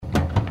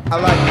I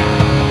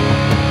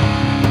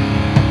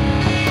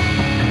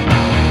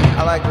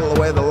like the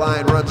way the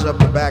line runs up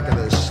the back of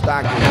the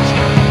stockings.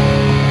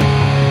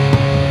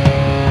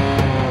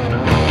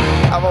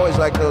 I've always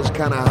liked those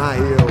kind of high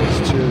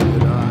heels too, you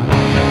know.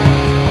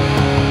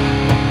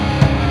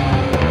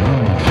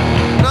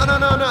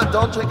 No,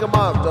 don't take them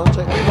off. Leave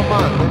them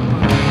on.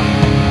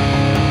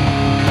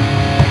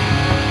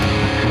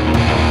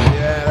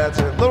 Yeah, that's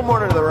it. A little more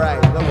to the right.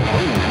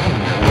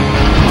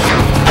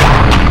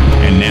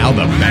 And now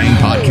the Bang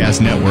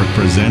Podcast Network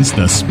presents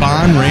the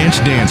Spawn Ranch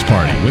Dance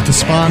Party with the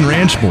Spawn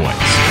Ranch Boys.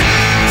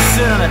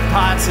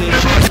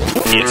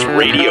 It's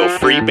Radio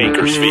Free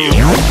Bakersfield.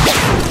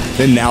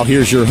 Then now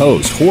here's your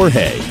host,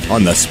 Jorge,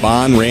 on the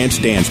Spawn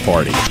Ranch Dance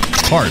Party,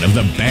 part of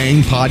the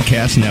Bang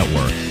Podcast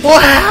Network. Well,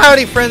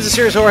 howdy, friends. This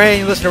here's Jorge, and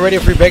you listen to Radio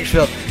Free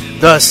Bakersfield,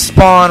 the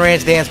Spawn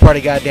Ranch Dance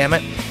Party,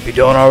 goddammit. If you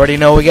don't already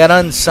know, we got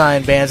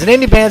unsigned bands and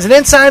indie bands and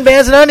unsigned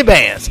bands and undie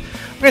bands.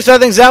 We're going to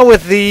start things out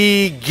with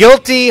the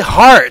Guilty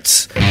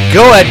Hearts.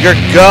 Go, Edgar,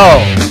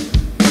 go.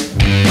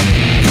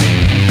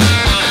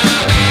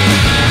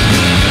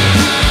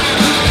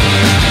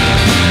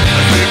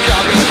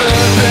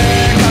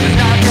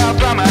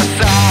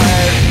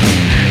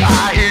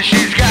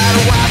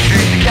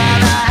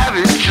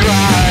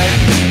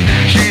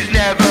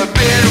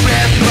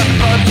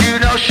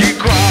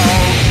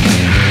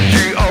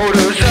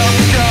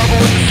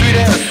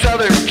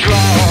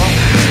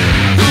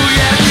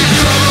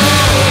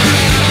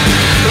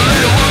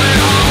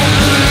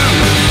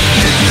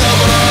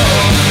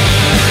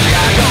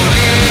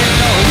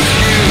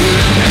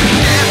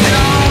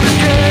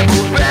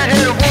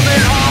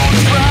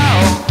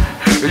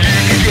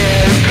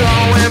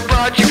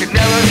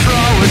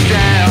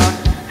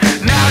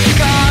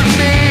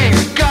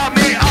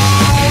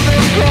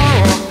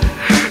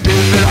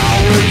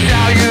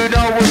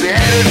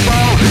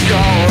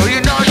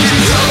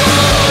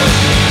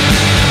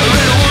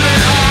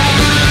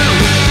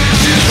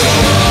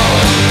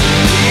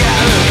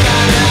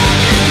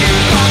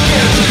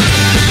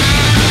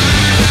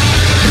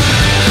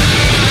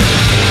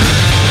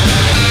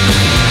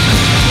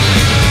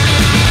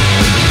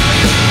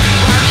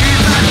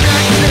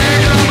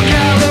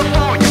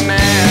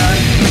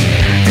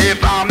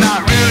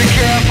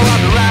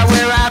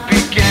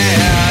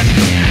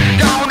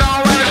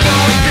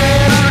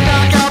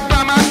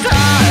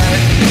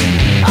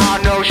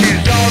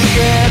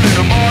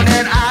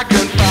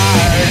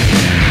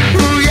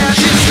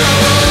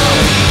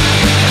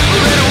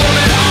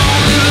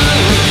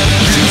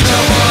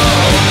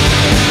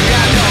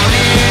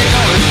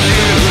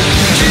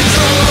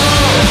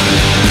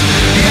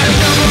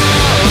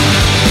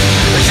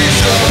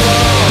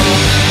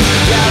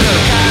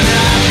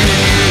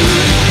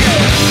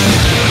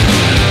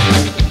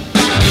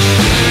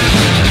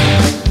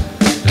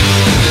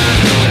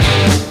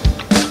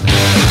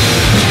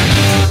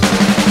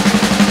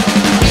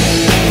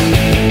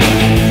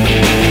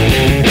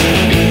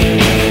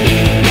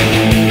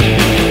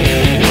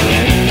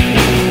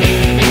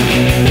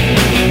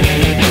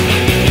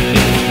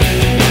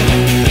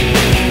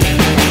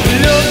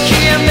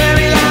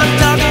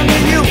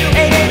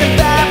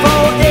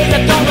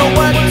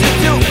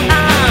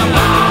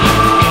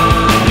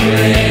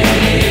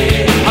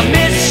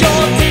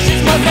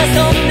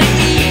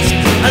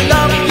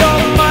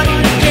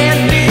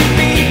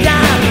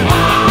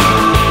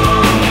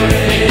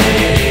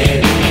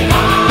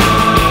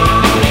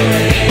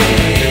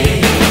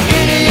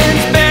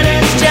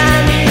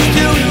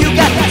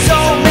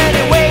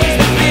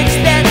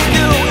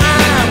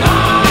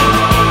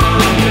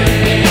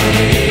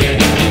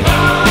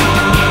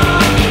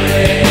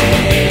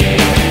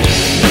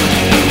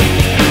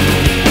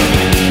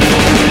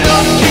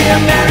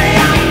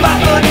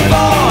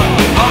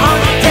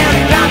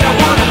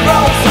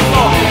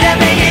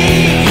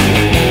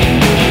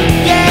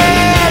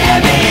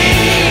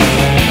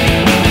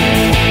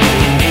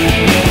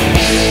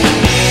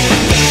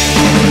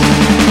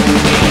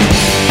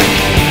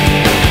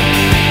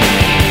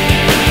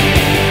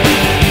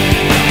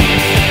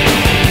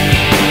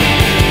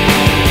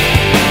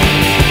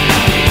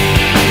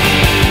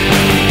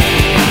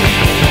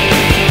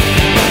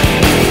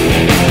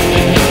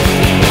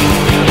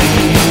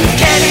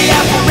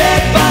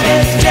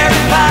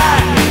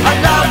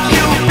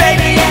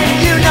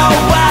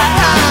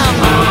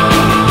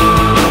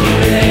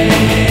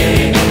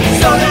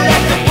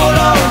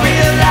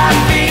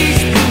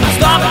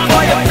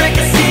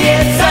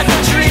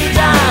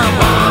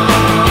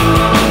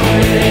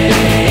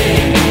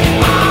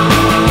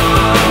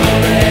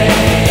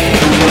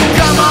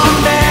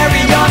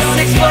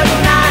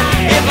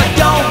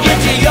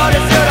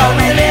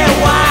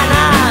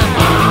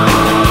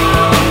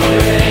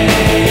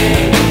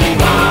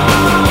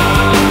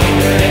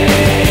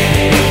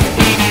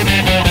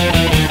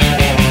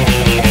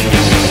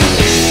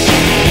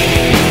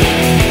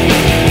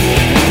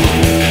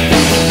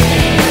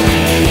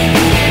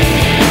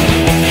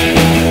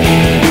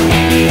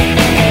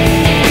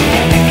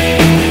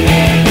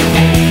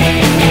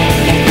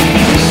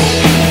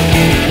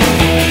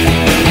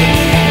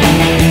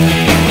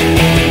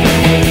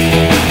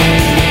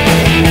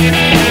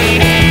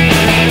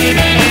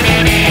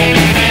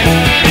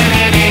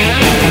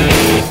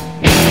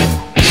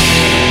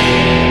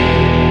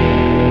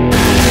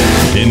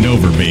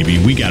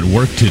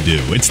 to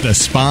do. It's the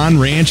Spawn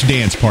Ranch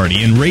Dance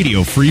Party in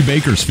Radio Free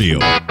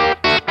Bakersfield.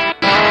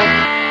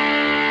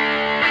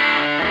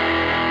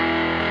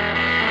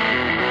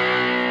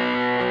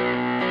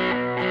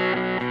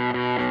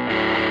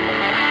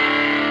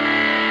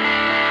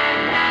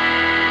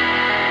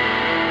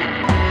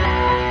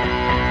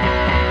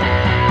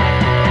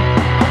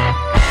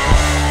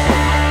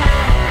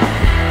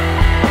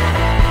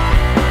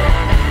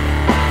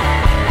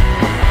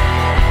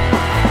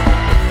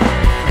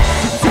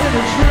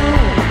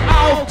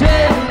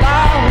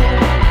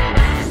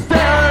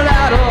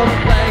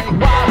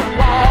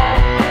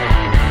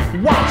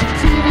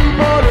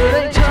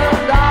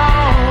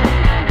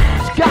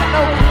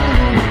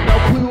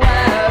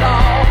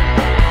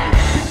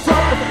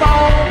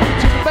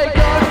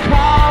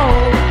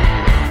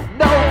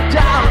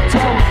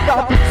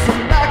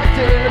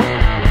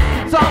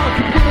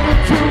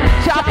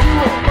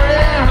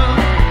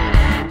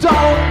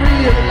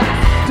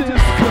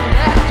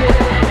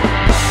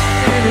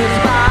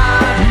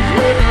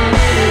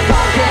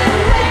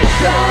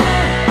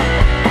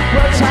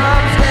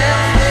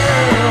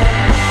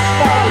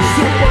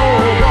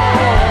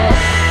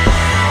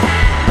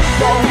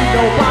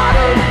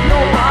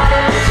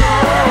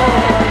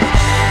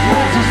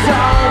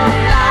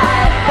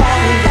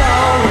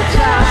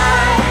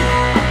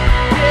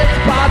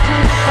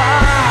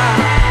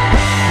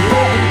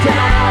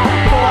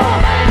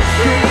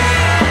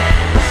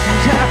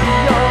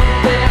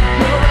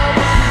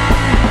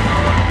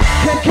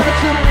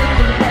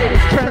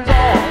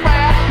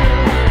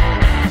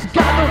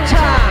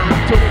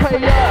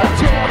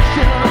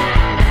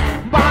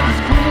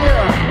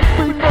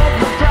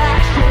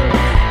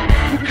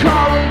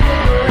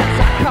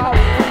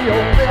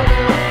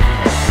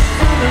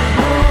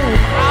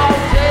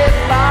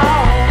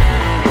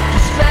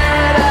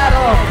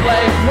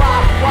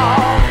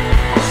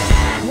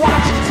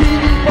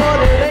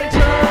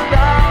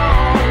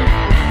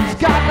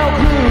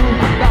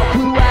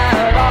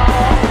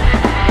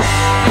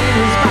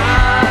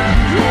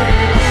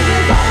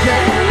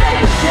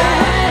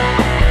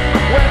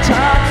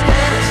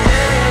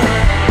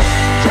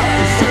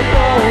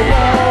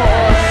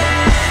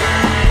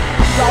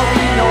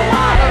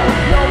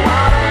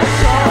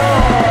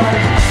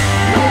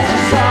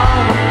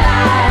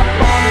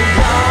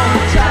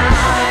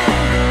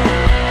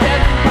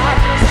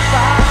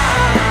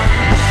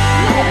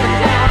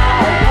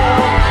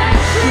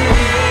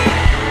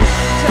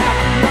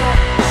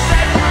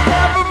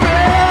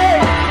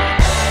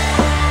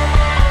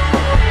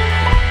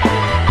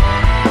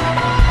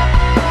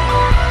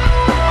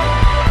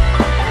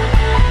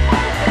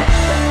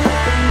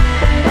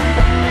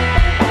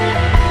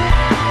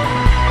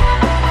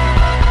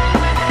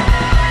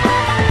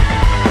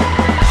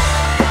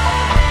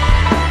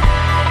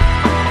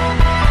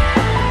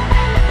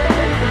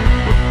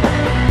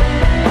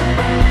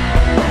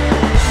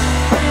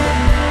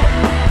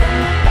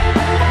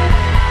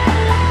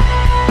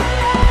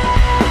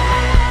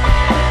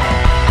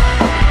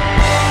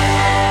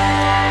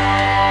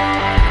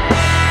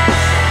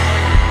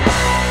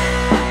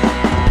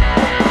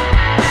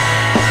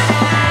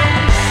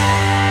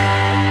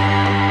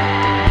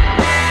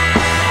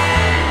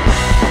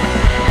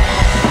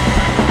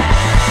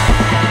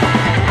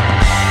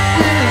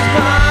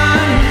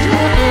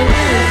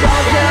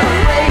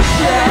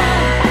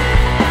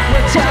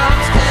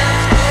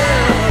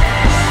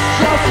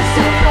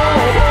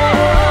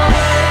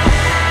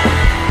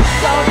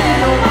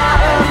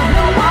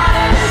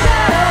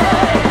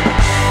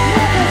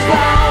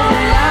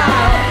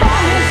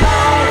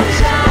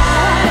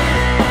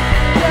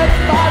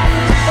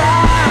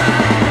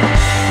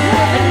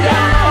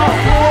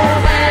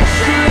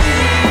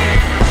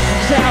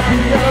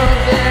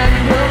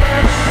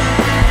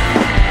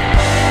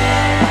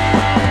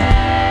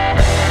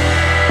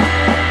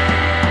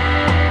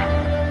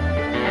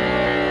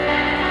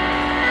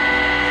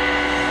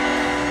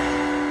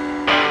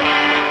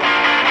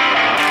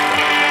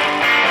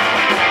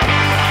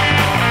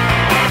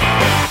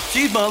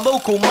 my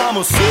local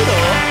mamacita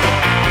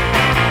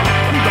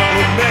down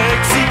in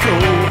Mexico.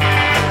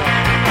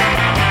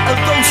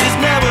 Although she's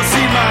never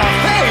seen my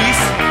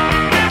face,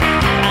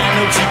 I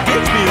know she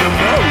gets me the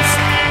most.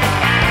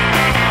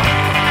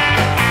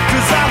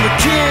 'Cause I'm the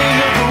king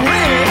of the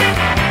ring,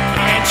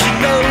 and she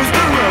knows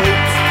the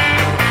ropes.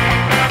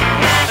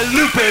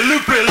 Lupe,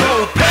 Lupe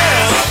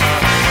Lopez,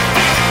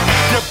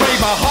 you break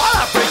my heart,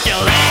 I break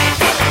your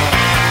legs.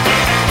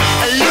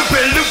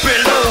 Lupe, Lupe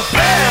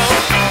Lopez,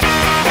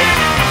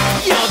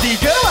 you're the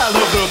girl I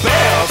love the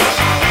best.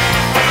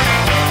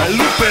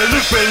 Lupe,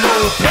 Lupe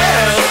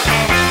Lopez,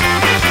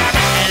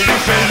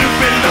 Lupe,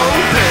 Lupe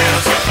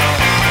Lopez.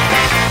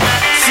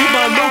 She's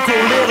my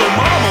local little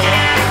mama,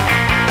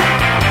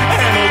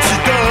 and all she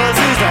does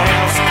is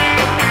ask.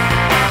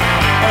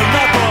 And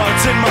not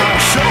what's in my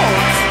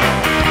shorts,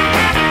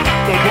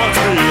 but what's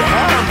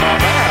behind my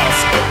back.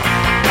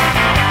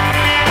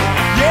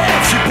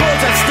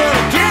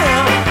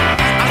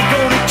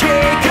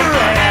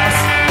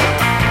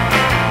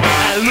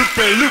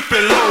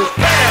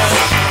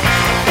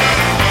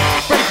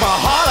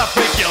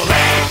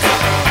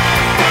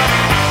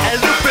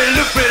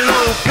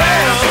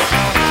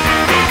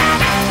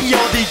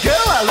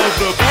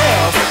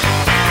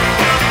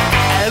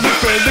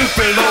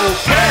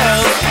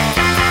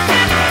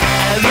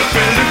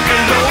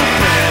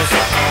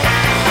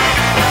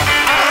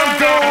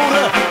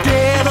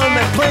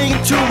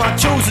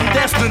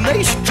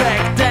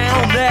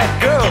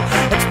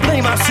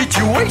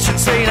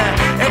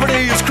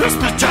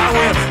 Christmas joy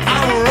when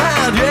I'm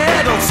around.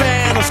 Yeah, don't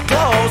Santa's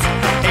Claus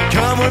ain't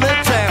coming to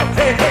town.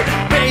 Hey, hey,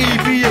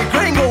 baby, a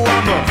gringo,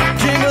 I'm the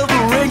king of the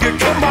ringer.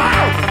 Come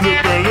on,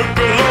 look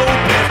below.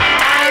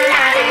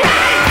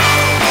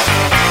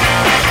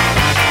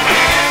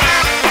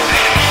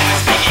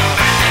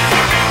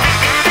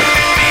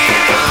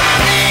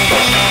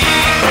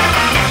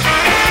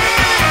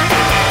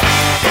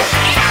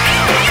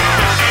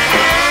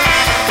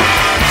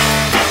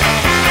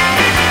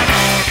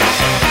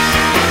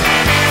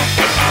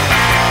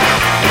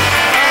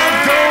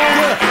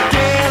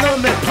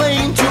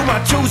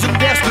 Chosen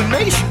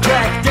destination,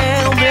 track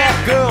down that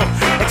girl,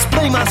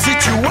 explain my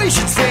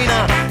situation, say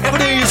now every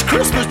day is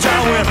Christmas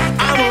time when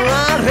I'm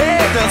around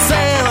here. The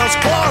Santa's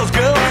Claus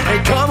girl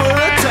ain't coming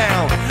to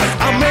town.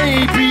 I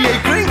may be a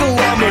gringo,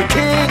 I'm the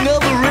king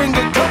of the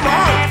ringer. Come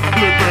on,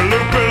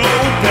 look below,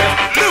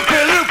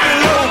 look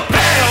below,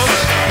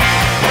 pals.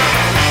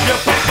 You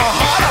put my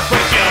heart up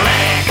with your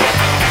leg,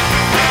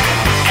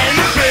 and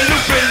look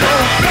below,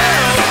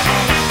 pals.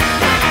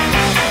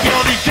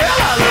 You're the girl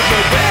I love the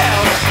best.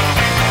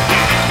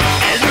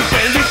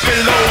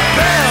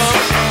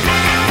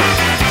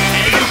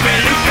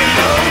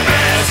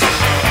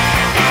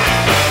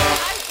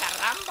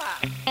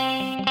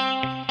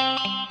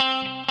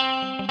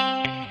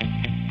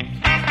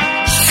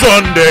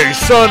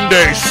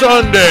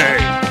 Sunday.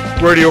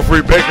 Radio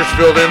Free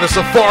Bakersfield and the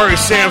Safari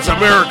Sam's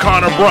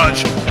Americana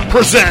Brunch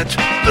present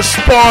the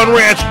Spawn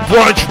Ranch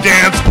Brunch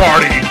Dance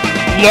Party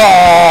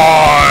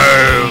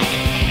live.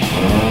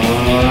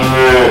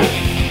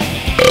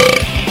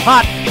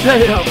 Hot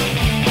damn.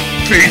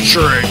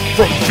 Featuring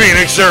from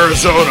Phoenix,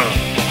 Arizona,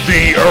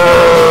 the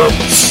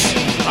Herbs.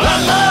 I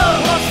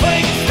love Las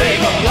Vegas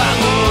fever. I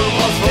love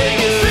Las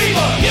Vegas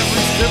fever.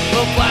 Every strip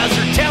of flies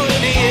are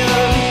telling you.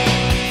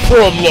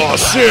 From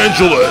Los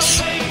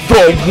Angeles,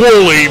 the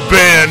Woolly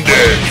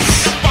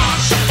Bandits.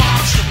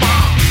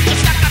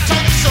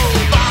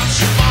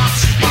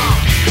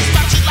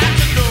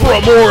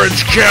 From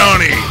Orange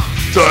County,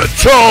 the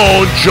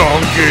Tone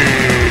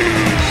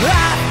Junkies.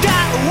 I've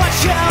got what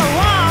you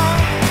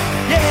want.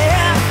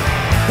 Yeah,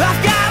 I've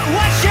got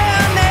what you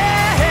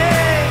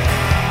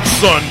need.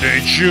 Sunday,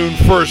 June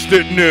 1st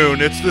at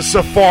noon, it's the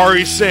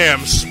Safari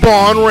Sam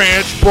Spawn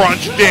Ranch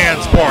Brunch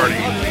Dance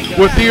Party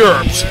with the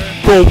Herbs,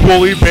 the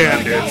Woolly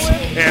Bandits,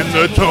 and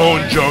the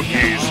Tone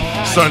Junkies.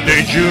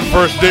 Sunday, June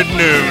 1st at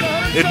noon.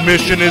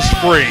 Admission is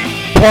free.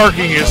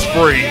 Parking is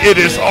free. It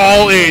is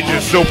all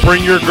ages, so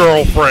bring your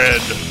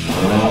girlfriend.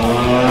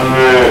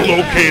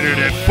 Located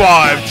at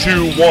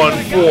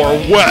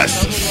 5214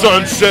 West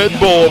Sunset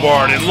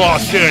Boulevard in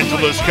Los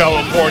Angeles,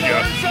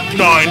 California,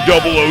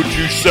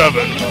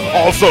 90027.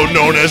 Also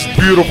known as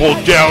beautiful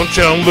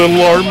downtown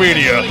Little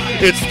Armenia.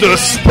 It's the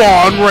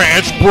Spawn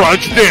Ranch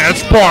Brunch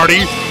Dance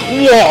Party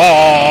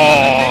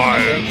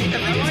live.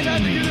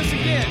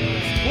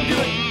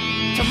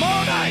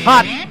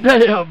 Hot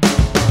damn.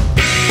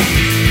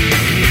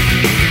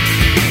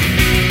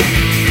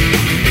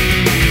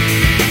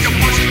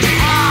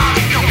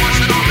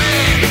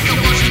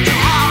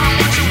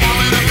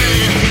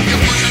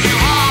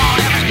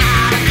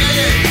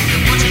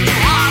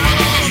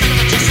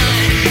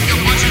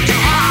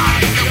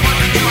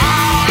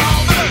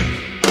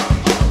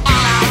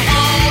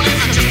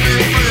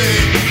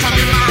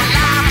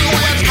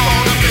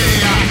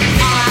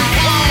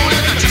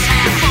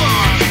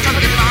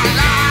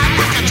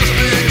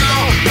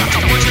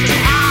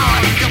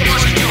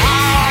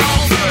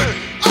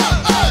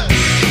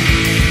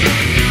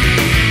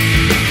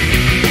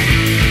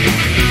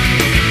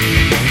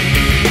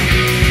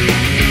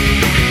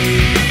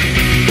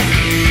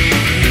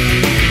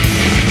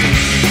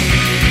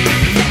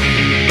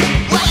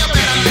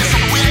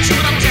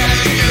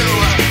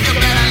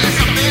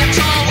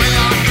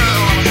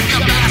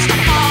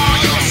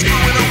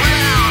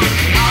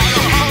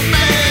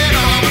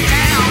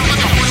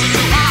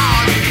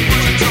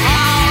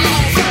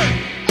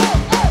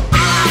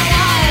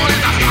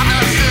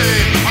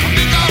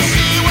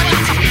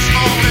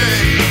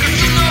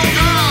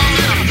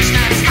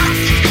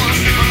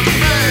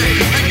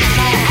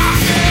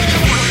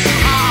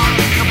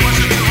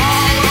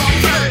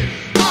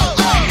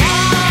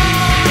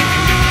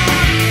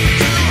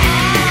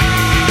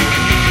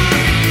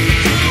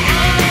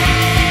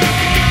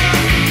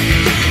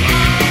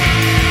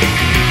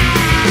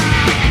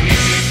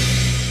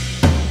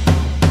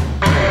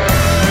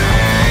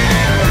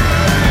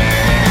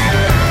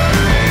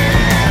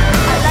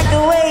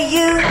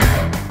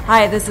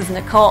 Hi, this is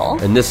Nicole.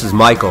 And this is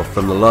Michael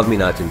from the Love Me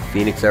Nots in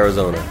Phoenix,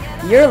 Arizona.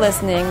 You're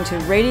listening to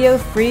Radio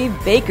Free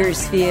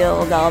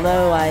Bakersfield,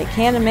 although I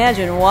can't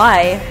imagine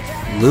why.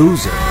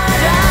 Loser.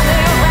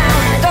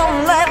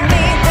 Don't let me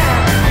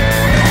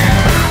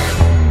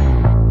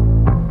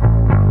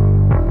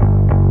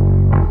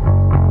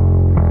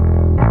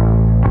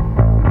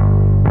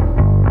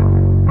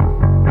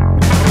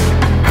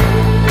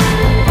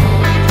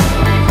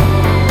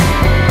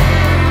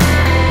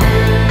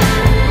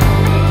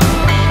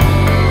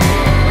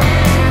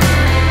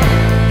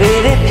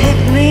Baby, pick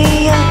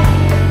me up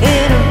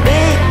in a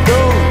big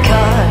gold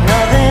car,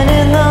 nothing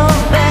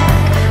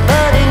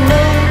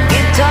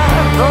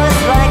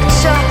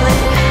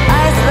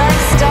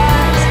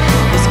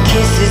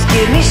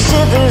me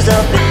shivers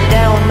up and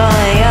down my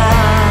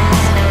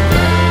eyes.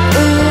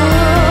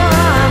 Ooh,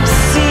 I'm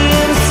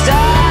seeing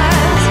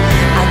stars.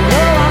 I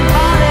know I'm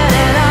falling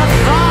and I'm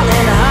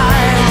falling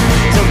hard.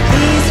 So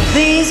please,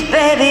 please,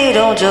 baby,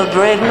 don't you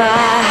break my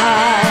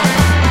heart.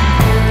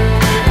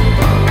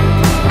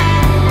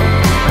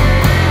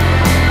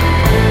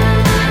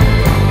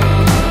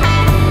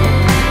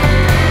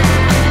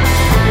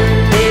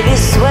 Baby,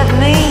 sweat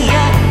me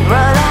up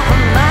right off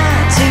of my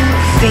 2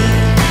 feet.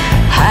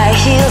 High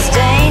heels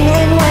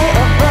dangling way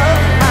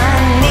above my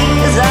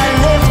knees. I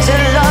live to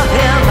love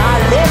him, I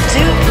live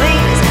to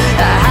please.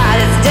 The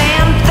hottest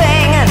damn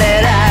thing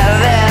that I've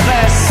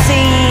ever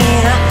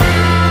seen.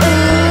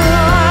 Ooh,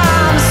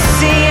 I'm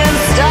seeing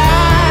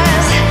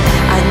stars.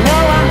 I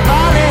know I'm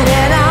falling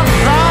and I'm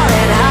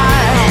falling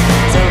hard.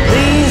 So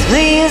please,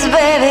 please,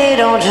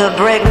 baby, don't you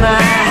break my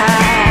heart.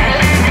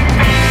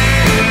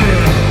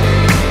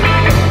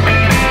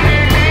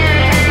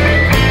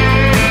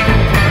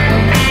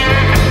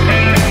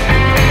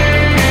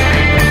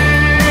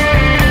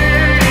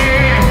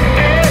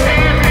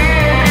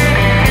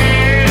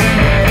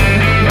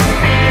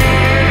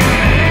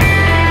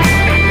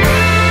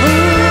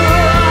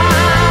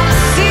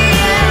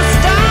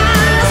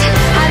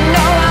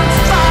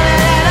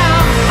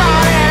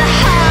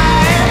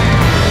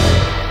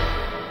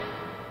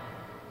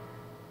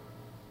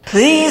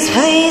 Please,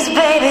 please,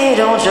 baby,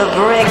 don't you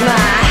break my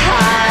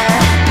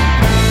heart.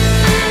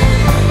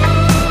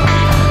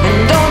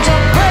 And don't you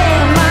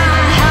break my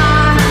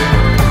heart.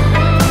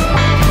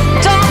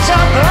 Don't you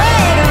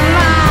break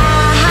my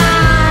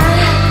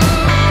heart.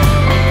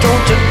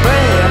 Don't you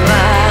break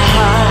my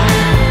heart.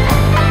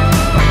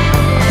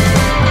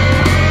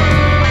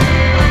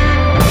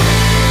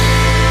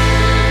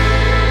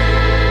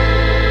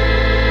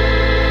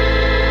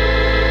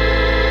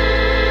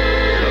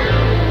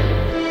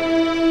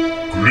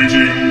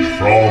 Greetings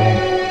from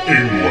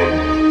England.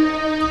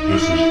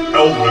 This is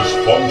Elvis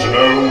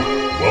Fontenot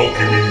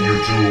welcoming you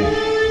to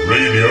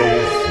Radio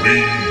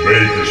Free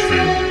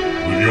Bakersfield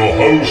with your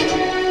host,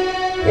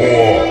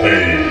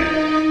 Jorge.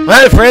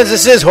 Hi, friends.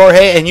 This is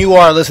Jorge, and you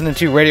are listening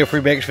to Radio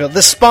Free Bakersfield,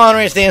 the Spawn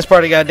Ranch Dance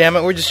Party.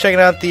 Goddammit, we're just checking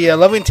out the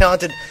lovely and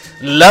talented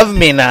Love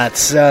Me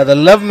Nots, the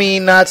Love Me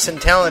Nots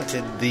and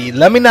Talented, the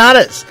Love Me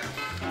Notas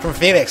from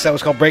Phoenix. That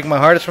was called Break My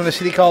Heart. It's from the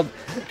CD called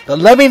The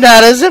Love Me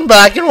Notas in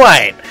Black and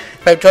White.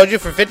 If I've told you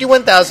for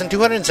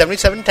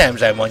 51,277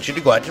 times, I want you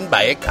to go out and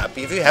buy a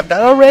copy if you have not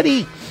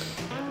already.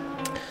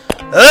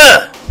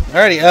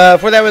 Alrighty,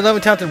 for that we love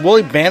and talented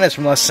Woolly Bandits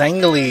from Los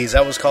Angeles.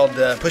 That was called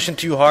Pushing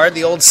Too Hard,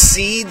 the old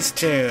Seeds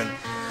tune.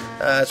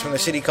 It's from the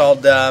city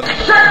called... That's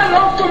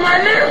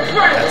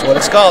what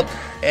it's called.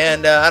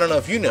 And I don't know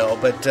if you know,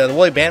 but the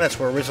Woolly Bandits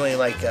were originally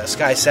like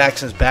Sky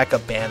Saxon's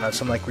backup band on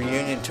some like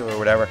reunion tour or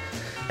whatever.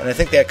 And I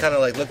think they kind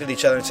of like looked at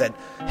each other and said,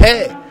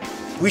 hey,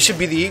 we should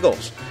be the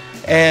Eagles.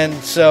 And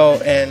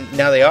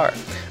now they are.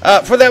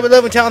 For that, we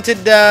love and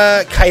talented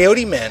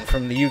Coyote Men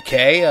from the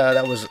UK.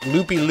 That was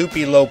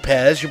Loopy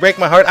Lopez. You break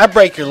my heart, I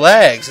break your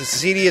legs. This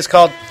CD is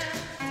called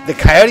The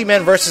Coyote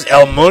Men versus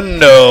El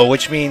Mundo,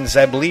 which means,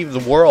 I believe, the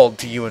world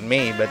to you and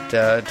me. But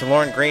to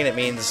Lauren Green, it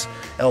means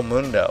El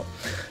Mundo.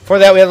 For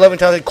that, we had love and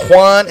talented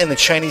Quan and the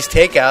Chinese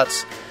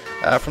Takeouts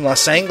from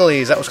Los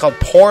Angeles. That was called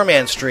Poor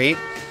Man Street.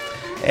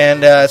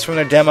 And it's from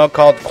their demo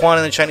called Quan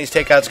and the Chinese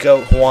Takeouts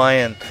Go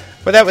Hawaiian.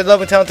 For that, we love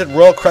and talented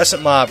Royal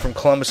Crescent Mob from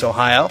Columbus,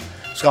 Ohio.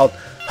 It's called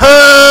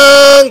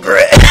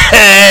Hungry.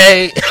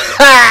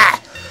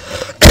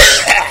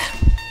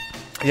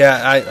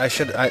 Yeah, I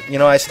should.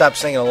 I stopped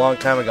singing a long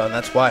time ago, and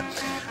that's why.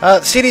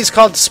 The CD is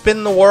called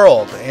Spin the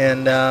World,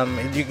 and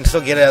you can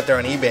still get it out there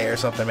on eBay or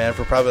something, man,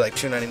 for probably like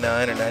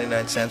 $2.99 or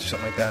 99 cents or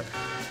something like that.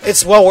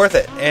 It's well worth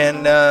it,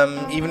 and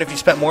even if you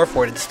spent more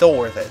for it, it's still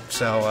worth it.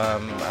 So,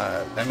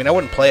 I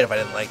wouldn't play it if I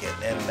didn't like it,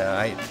 and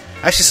I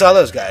actually saw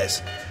those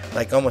guys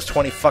like almost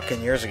 20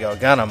 fucking years ago.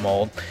 God, I'm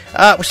old.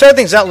 We started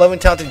things out loving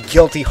talented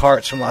Guilty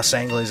Hearts from Los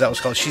Angeles. That was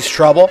called She's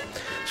Trouble.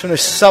 It's from their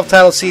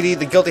self-titled CD,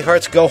 The Guilty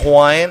Hearts Go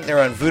Hawaiian. They're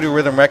on Voodoo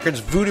Rhythm Records,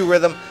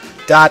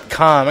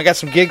 voodoo-rhythm.com. I got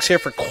some gigs here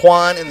for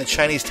Quan and the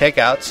Chinese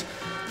Takeouts.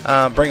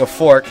 Bring a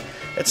fork.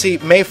 Let's see,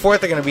 May 4th,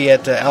 they're going to be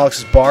at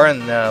Alex's Bar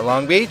in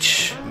Long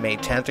Beach. May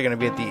 10th, they're going to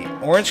be at the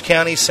Orange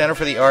County Center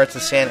for the Arts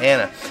in Santa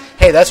Ana.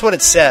 Hey, that's what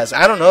it says.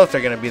 I don't know if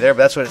they're going to be there, but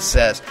that's what it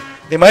says.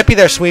 They might be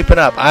there sweeping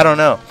up. I don't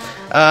know.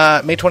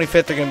 May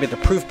 25th, they're going to be at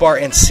the Proof Bar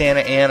in Santa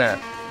Ana.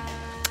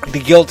 The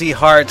Guilty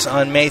Hearts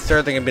on May 3rd,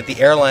 they're going to be at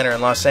the Airliner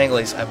in Los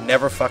Angeles. I've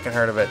never fucking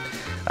heard of it.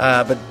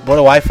 But what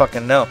do I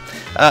fucking know?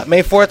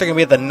 May 4th, they're going to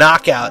be at the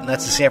Knockout, and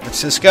that's in San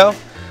Francisco.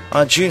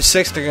 On June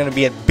 6th, they're going to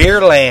be at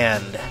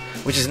Beerland,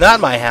 which is not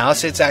my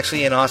house. It's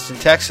actually in Austin,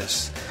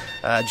 Texas.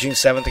 June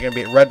 7th, they're going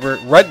to be at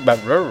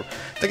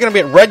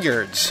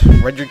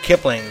Rudyard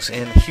Kipling's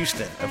in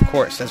Houston, of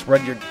course. That's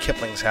Rudyard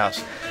Kipling's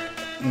house.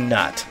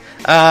 Not.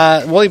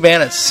 Woolly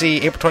Bandits,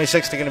 see, April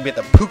 26th, they're going to be at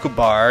the Puka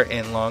Bar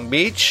in Long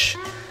Beach.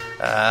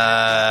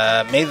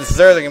 May the 3rd,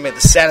 they're going to be at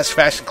the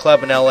Satisfaction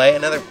Club in LA,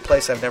 another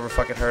place I've never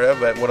fucking heard of,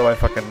 but what do I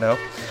fucking know?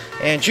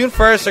 And June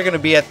 1st, they're going to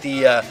be at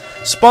the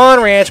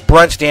Spawn Ranch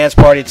Brunch Dance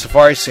Party at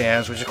Safari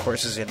Sam's, which, of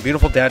course, is in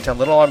beautiful downtown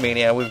Little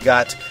Armenia. We've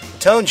got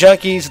Tone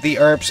Junkies, the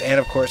Earps, and,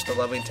 of course, the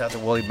lovely and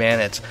talented Woolly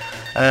Bandits.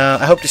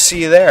 I hope to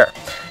see you there.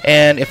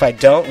 And if I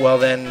don't, well,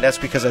 then that's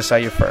because I saw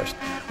you first.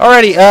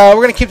 Alrighty, we're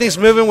going to keep things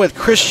moving with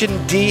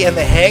Christian D and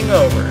the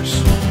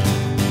Hangovers.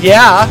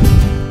 Yeah.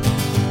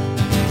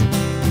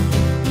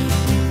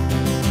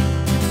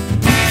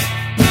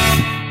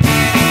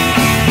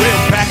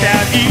 Back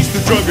out east, the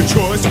drug of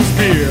choice was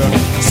beer.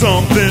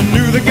 Something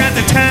new that got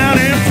the town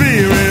in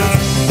fear.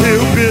 It's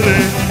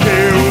hillbilly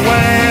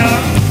heroin,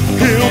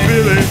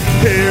 hillbilly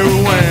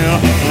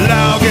heroin.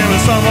 Lord, give me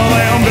some of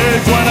them big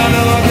 20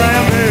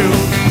 milligram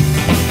pills.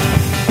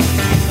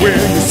 Well,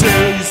 you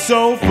sell your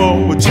soul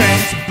for a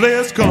chance of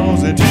bliss,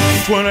 cause it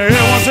 20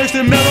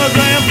 160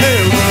 milligram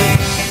pills.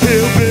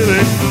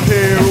 Hillbilly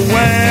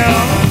heroin,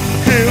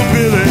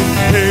 hillbilly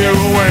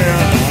heroin.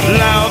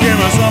 Lord, give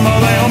me some of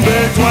them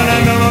big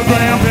 20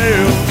 milligram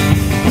pills.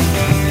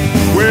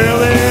 Well,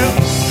 there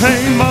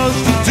ain't much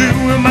to do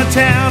in my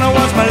town. I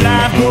watch my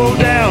life go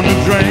down the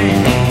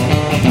drain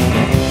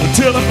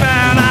until I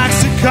found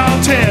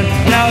OxyContin.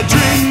 Now I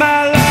drink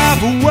my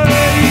life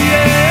away,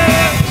 yeah.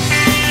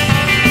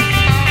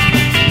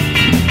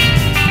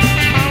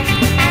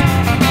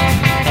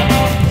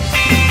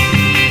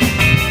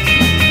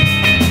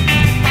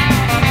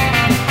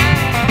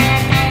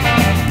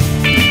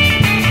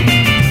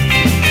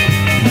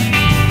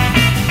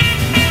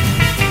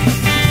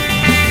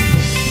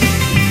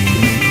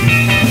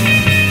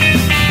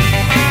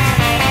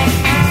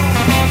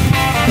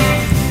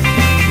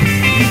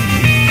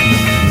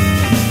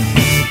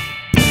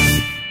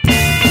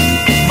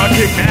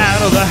 Kicked me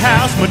out of the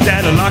house, my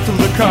daddy locked up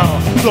the car.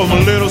 Stole my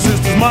little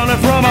sister's money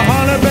from a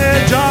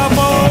 100-bed job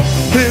for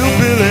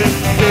hillbilly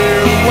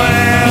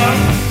heroin,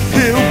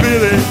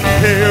 hillbilly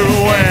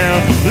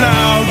heroin.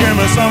 Lord, give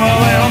me some of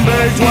them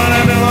big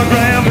 20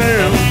 milligram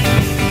pills.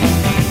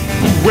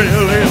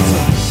 Well, it's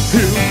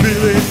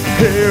hillbilly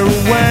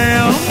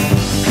heroin,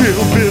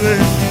 hillbilly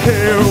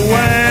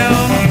heroin.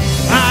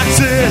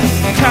 OxyContin,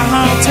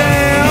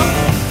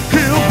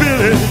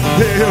 hillbilly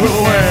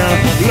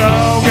heroin.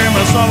 Lord, give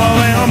me some of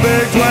them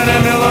big 20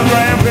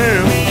 milligram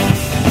pills.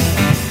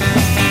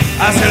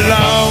 I said,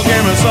 Lord,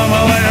 give me some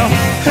of them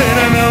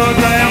 80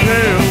 milligram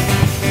pills.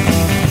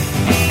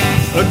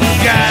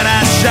 God,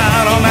 I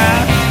shot on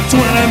that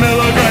 20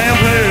 milligram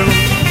pills.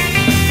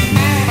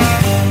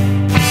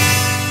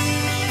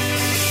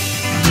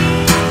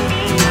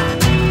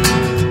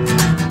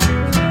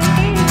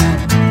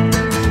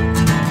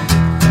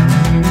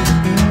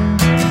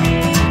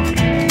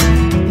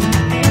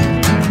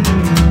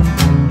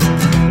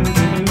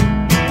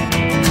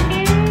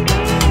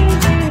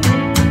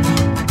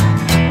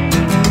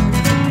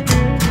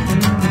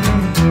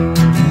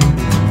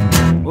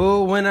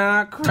 When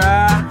I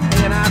cry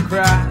and I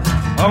cry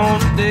on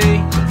the day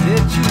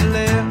that you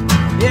left,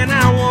 and I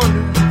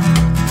wonder,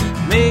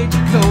 made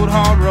your cold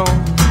heart wrong.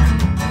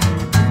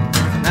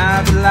 And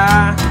I'd be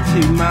lying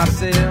to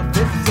myself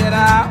if I said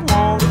I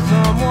wanted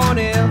someone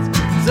else.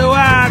 So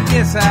I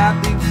guess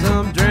I'd do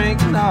some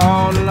drinking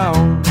all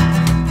alone.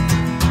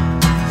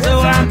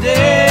 So I'm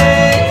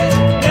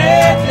dead,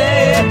 dead,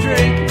 dead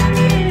drinking.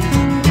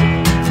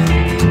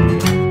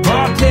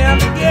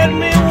 Bartender, get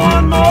me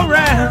one more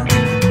round.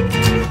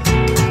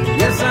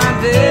 Yes,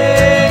 I'm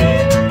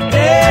dead,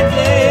 dead,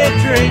 dead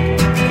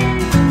drinking.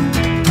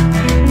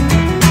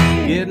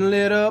 Getting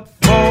lit up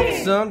before the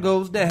sun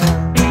goes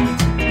down.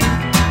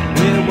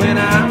 When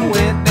I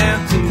went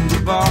down to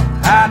the bar,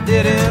 I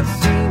didn't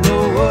see no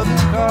other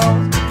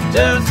cars,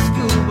 just a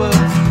school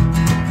bus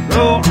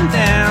rolling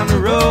down the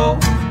road.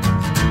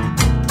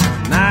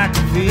 And I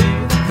could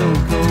feel the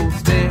cold, cold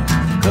stare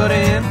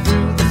cutting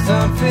through the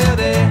sun-filled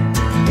air.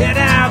 And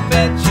I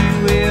bet you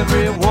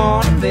every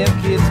one of them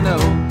kids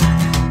know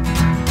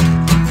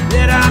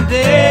that I'm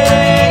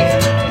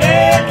dead,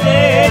 dead,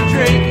 dead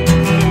drinking.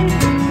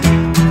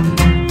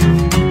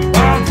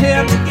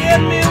 Bartender,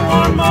 give me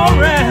one more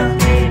round.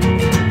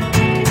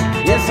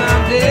 Yes,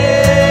 I'm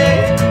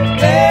dead,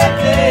 dead,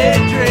 dead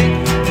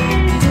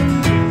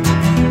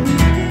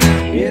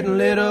drinking. Getting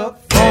lit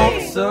up before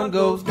the sun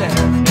goes down.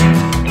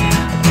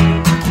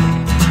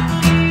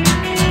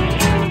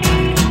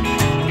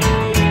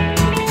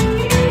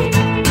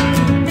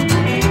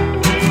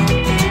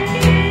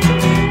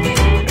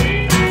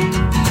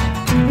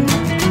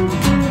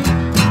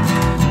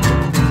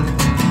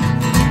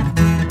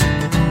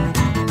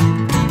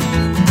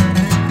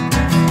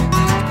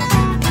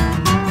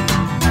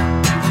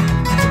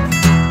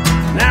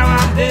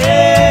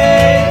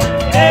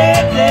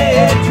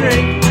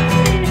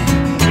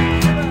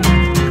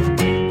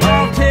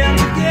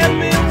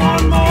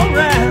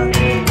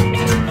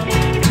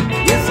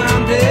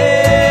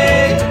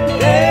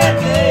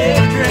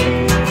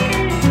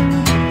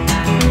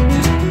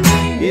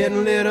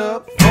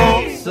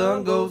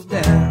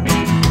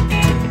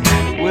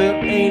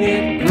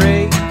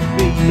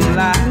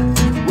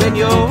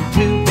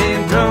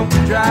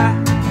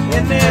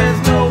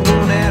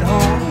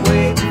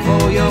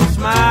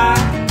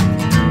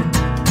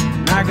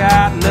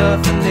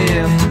 Nothing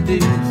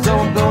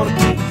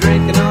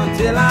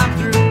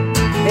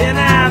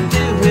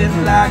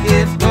like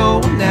it's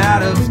going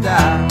out of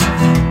style.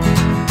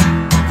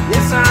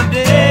 Yes, I'm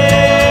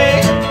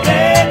day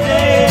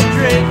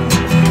drinking.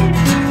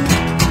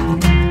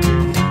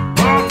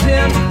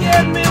 Bartender,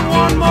 get me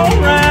one more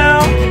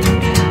round.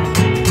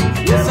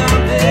 Yes,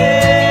 I'm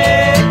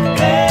day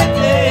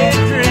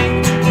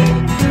drinking.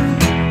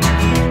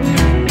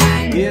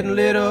 Getting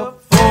lit up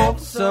before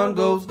the sun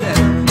goes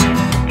down.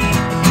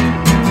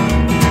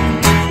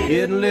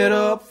 Getting lit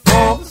up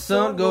before the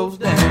sun goes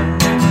down.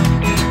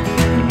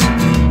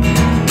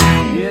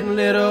 Getting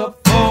lit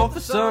up before the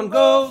sun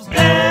goes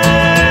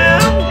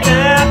down,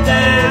 down,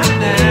 down,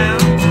 down.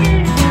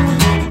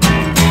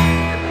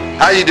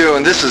 How you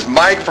doing? This is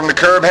Mike from the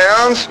Curb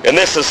Hounds. And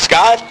this is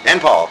Scott. And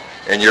Paul.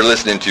 And you're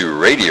listening to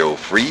Radio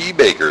Free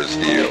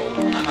Bakersfield.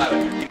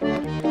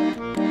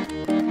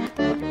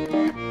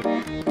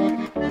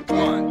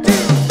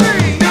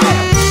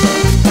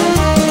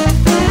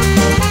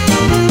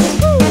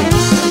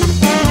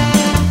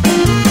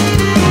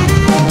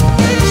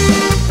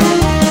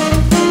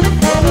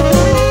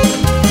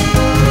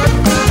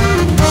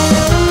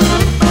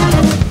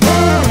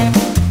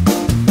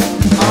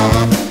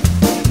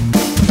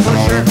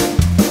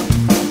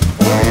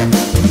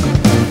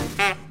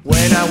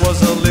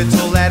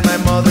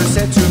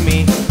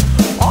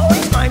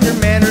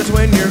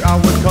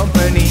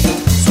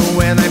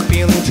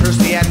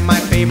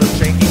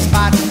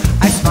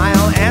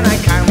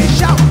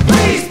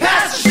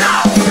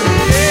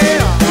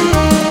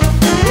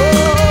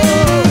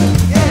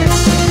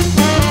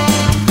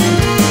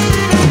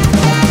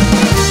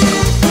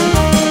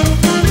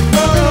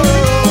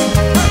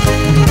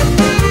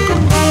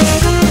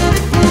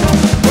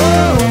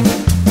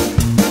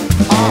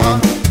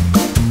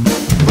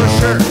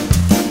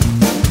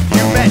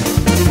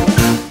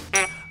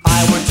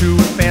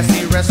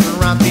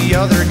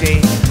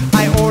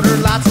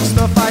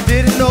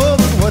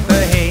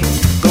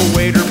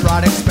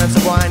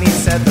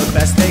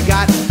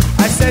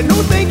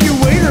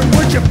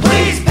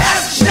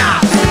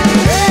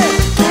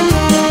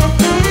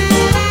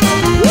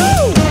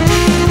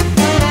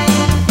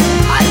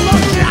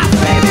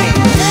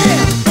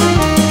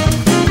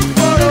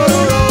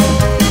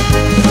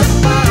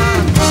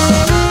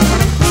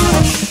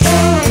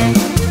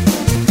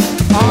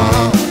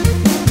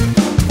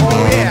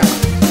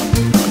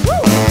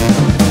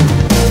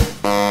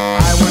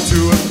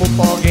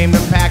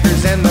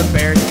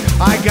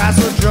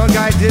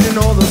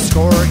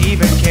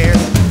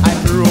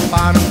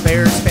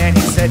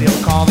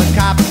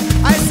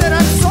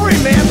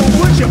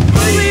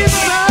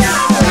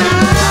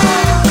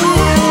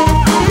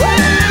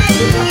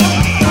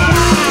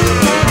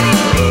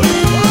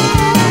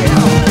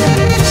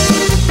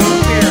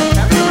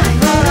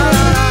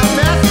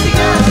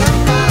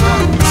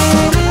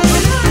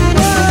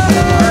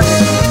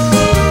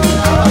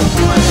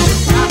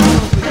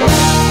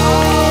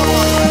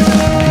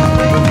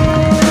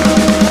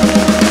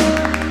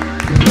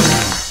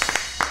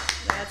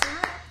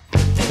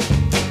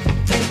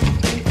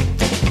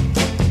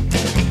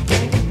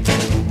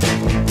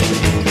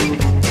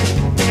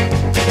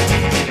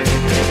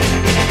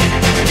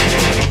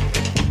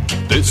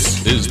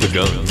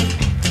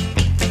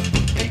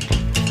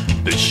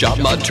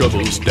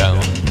 Troubles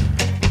down.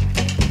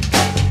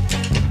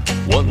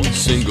 One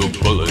single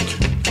bullet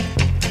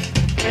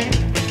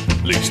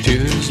leaves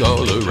tears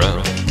all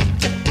around.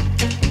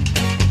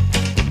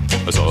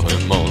 I saw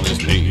him on his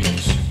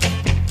knees,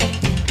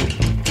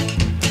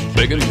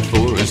 begging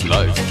for his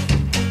life.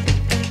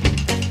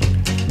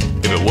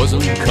 If it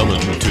wasn't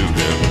coming to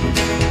him,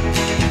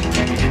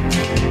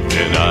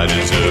 then I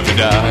deserve to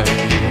die.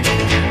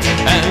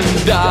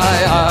 And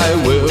die I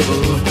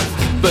will,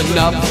 but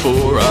not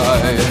before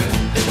I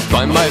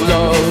find my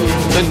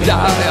love, and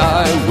die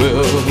I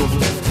will,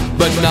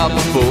 but not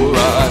before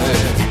I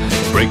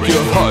break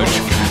your heart.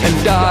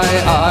 And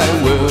die I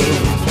will,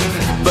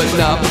 but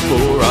not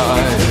before I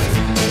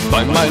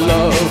find my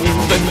love.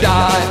 And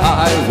die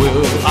I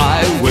will,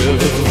 I will.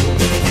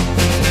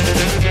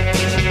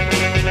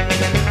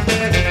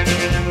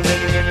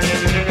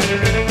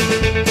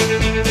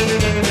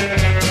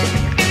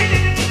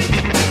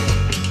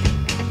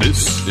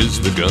 This is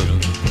the gun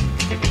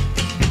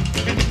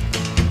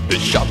that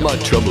shot my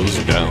troubles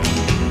down.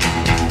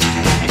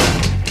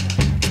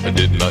 I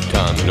did my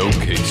time in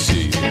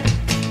OKC,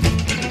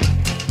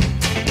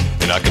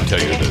 and I can tell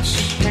you this: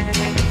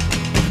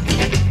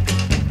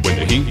 when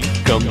the heat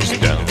comes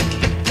down,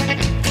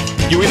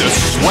 you either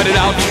sweat it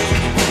out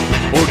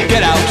or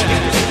get out.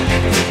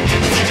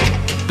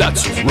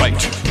 That's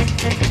right.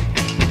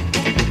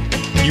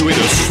 You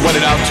either sweat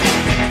it out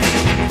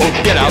or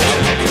get out.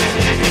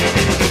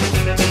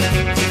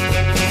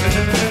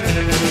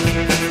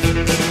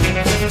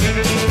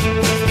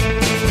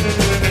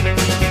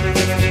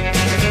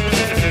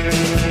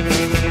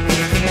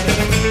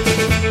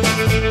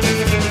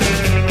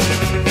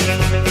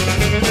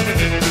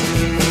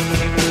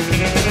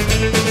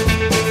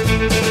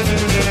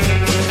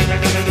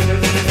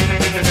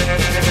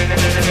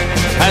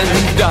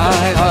 And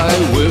die I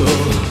will,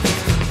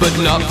 but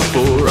not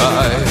before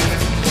I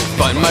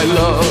find my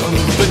love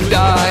and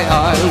die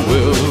I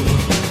will,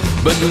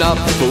 but not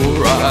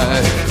before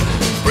I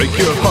break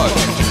your heart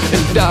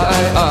and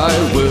die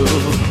I will,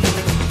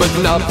 but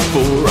not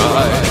before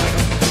I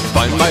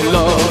find my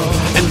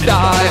love and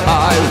die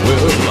I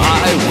will.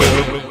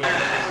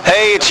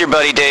 Hey, it's your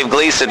buddy Dave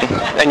Gleason,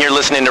 and you're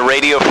listening to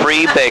Radio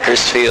Free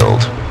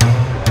Bakersfield.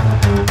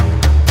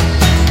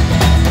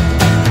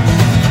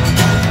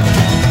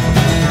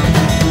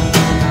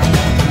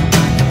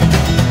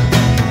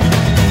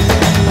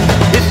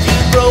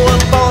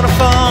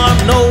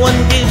 No one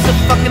gives a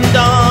fucking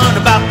darn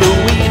about the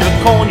wheat or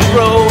corn you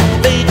grow.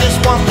 They just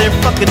want their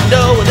fucking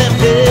dough, and them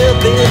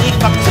hillbilly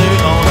fucks are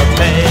gonna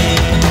pay.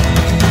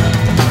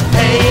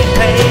 Pay,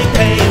 pay,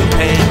 pay,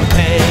 pay,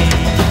 pay.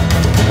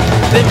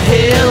 Them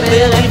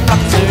hillbilly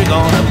fucks are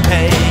gonna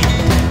pay.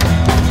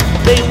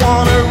 They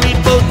wanna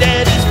repo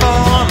daddy's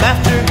farm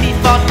after he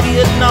fought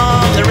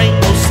Vietnam. There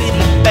ain't no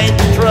city bank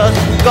trust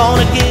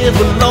gonna give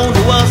a loan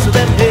to us, so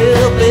them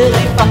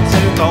hillbilly fucks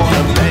are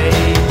gonna pay.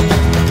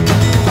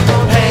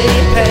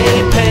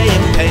 Pay, pay,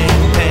 pay,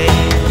 pay.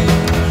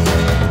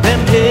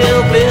 Them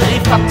hillbilly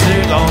fucks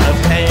are gonna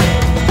pay.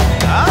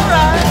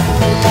 Alright.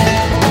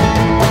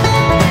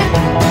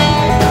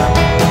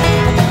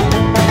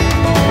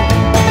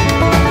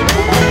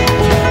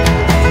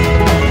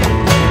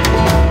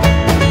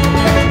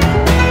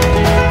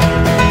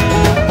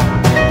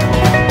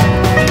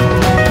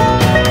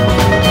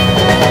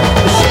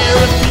 The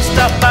sheriff, he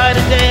stopped by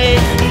today.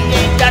 He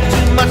ain't got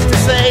too much to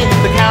say.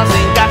 The cows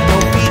ain't got no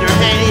feed or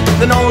hay.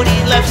 The note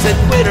he left said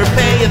quit or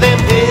pay. Them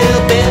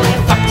hillbilly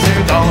fucks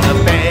are gonna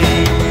pay.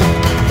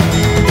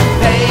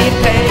 Pay,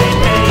 pay,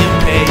 pay,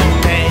 pay,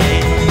 pay.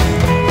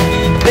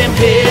 Them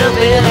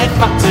hillbilly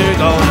fucks are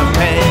gonna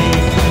pay.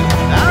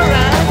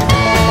 Alright.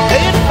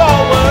 Pay it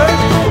forward.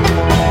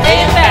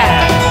 Pay it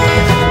back.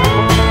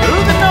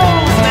 Through the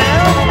nose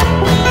now.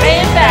 Pay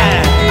it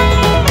back.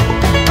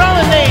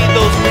 Promenade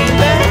those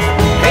greenbacks.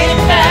 Pay it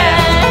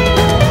back.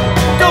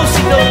 Go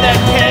see that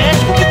cash.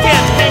 You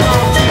can't hang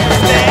on to your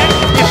stash.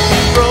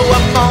 Grow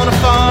up on a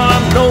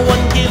farm, no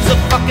one gives a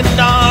fucking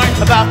darn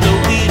about the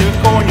wheat or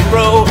corn you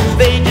grow.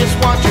 They just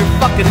want your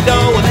fucking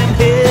dough, and them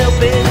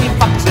hillbilly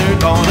fucks are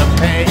gonna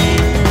pay.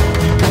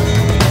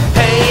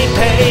 Pay,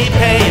 pay,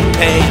 pay,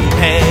 pay,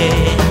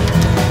 pay.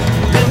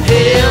 Them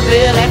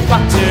hillbilly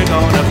fucks are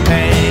gonna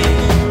pay.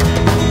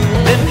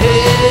 Them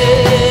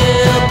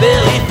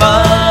hillbilly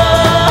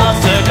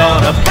fucks are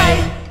gonna pay.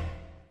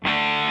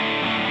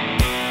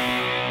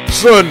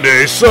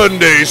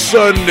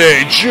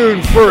 Sunday, June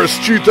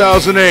 1st,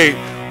 2008,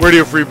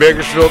 Radio Free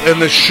Bakersfield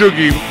and the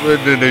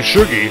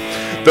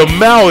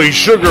Maui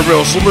Sugar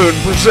Mill Saloon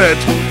present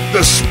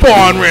the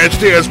Spawn Ranch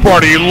Dance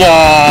Party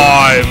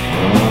live.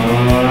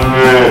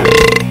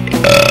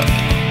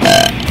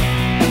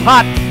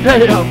 Hot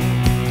potato.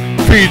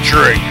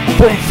 Featuring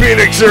from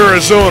Phoenix,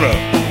 Arizona,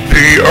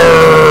 the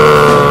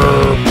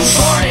Herbs.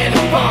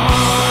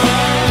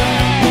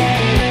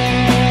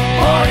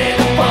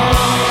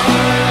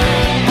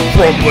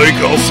 From Lake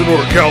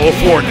Elsinore,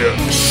 California,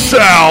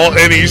 Sal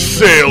and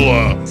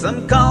Isela.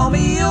 Some call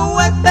me a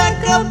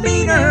wetback, a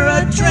beater,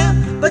 a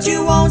tramp, but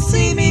you won't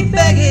see me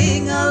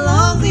begging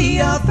along the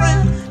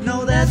off-ramp.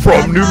 No, that's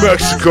from New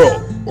Mexico,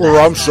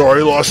 Los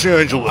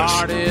Angeles,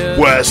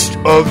 west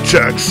of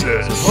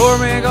Texas. Pour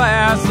me a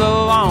glass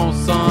of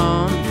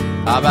lonesome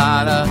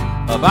about a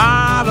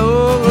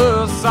bottle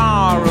of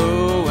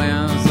sorrow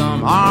and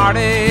some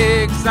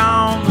heartaches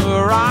on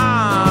the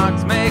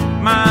rocks make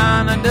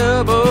mine a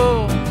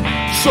double.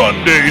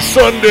 Sunday,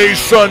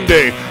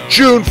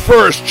 June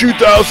 1st,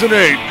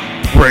 2008.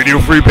 Radio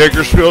Free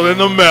Bakersfield and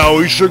the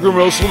Maui Sugar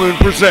Mill Saloon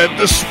present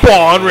the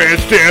Spawn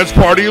Ranch Dance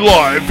Party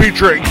live,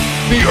 featuring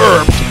the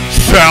Herbs,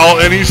 Sal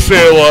and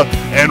Isela,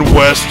 and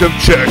west of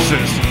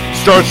Texas.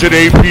 Starts at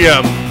 8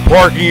 p.m.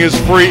 Parking is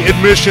free.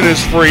 Admission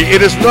is free.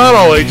 It is not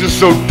all ages,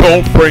 so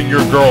don't bring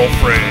your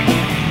girlfriend.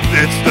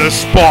 It's the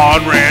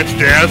Spawn Ranch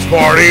Dance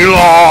Party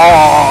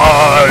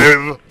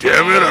live.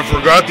 Damn it, I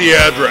forgot the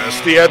address.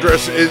 The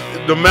address is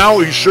the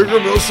Maui Sugar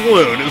Mill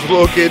Saloon is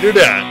located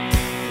at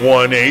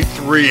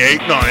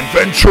 18389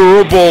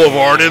 Ventura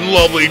Boulevard in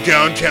lovely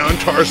downtown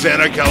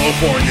Tarzana,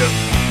 California,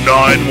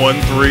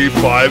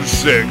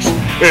 91356.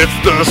 It's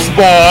the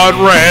Spawn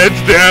Ranch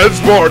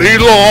Dance Party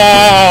live.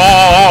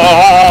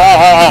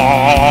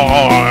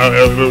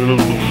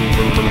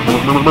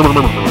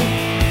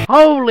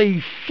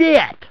 Holy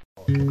shit!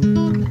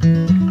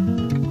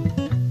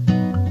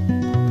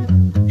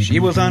 She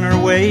was on her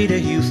way to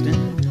Houston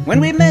when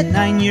we met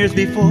 9 years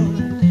before.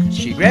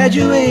 She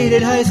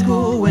graduated high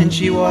school when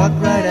she walked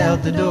right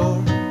out the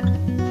door.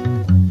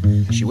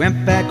 She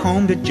went back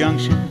home to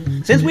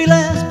Junction since we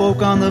last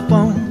spoke on the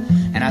phone,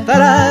 and I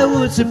thought I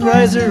would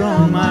surprise her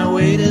on my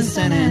way to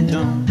San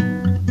Antone.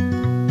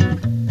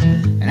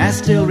 And I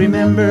still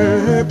remember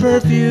her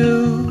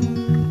perfume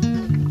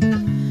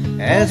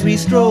as we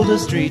strolled the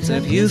streets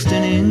of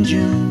Houston in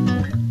June.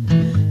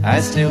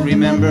 I still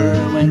remember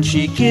when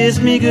she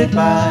kissed me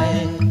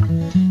goodbye.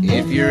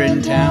 If you're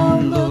in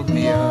town, look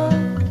me up.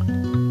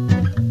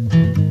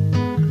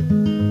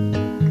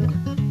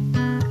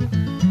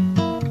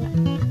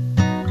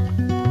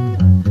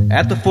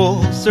 at the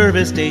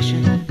full-service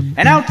station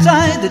and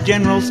outside the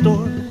general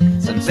store.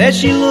 Some said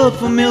she looked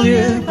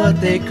familiar, but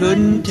they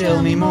couldn't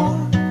tell me more.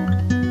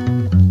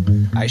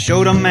 I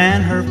showed a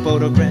man her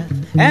photograph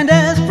and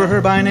asked for her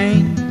by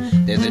name.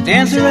 There's a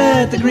dancer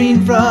at the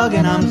Green Frog,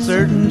 and I'm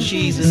certain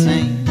she's the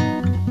same.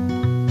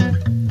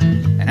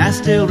 And I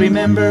still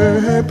remember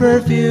her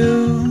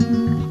perfume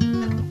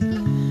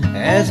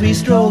as we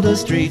strolled the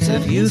streets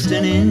of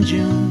Houston in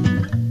June.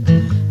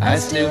 I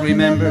still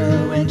remember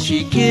when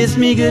she kissed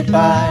me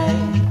goodbye.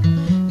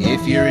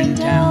 If you're in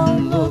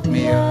town, look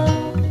me up.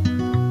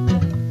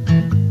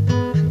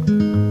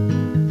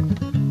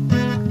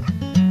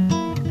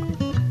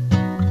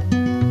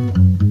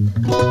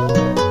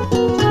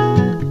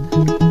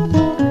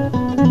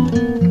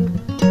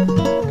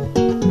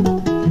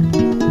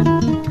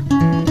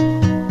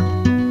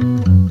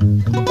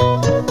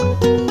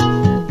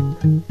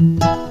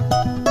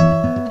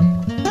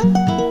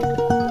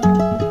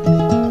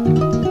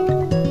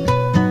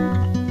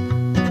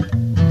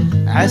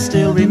 I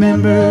still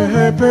remember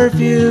her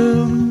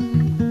perfume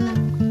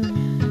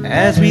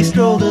as we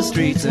strolled the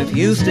streets of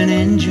Houston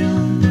in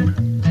June.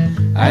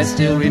 I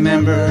still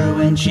remember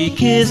when she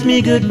kissed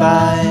me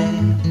goodbye.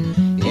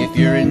 If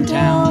you're in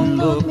town,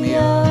 look me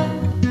up.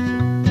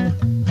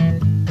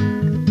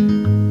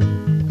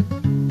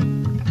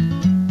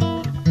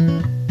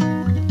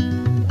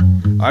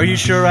 Are you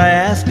sure? I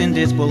asked in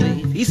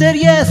disbelief. He said,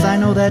 yes, I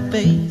know that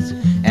face.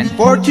 And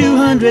for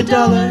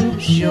 $200,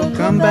 she'll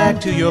come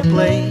back to your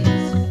place.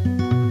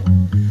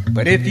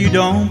 But if you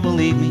don't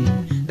believe me,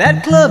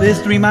 that club is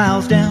 3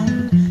 miles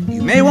down.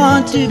 You may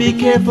want to be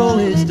careful,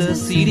 it's the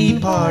seedy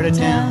part of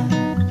town.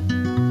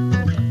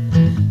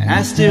 And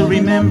I still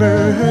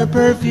remember her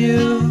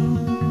perfume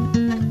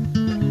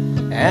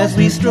as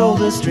we strolled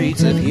the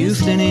streets of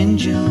Houston in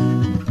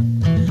June.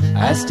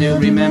 I still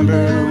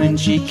remember when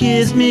she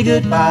kissed me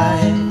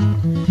goodbye.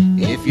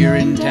 If you're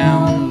in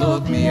town,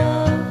 look me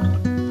up.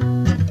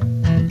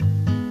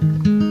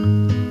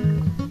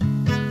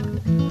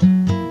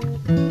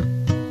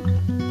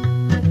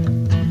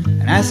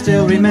 I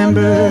still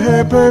remember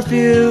her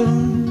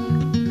perfume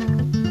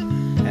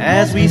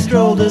as we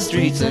strolled the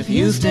streets of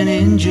Houston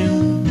in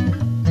June.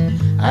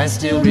 I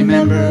still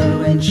remember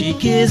when she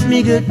kissed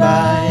me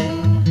goodbye.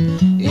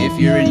 If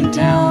you're in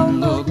town,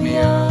 look me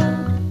up.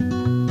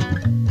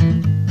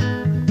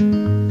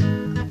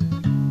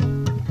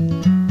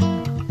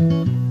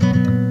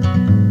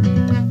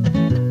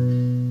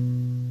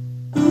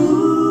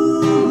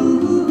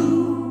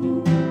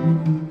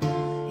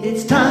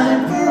 It's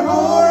time for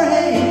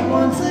Jorge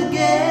once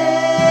again.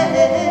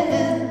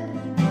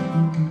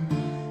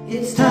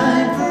 It's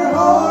time for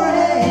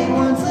Jorge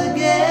once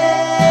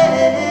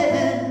again.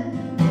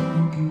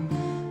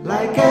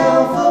 Like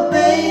Alpha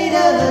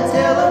Beta,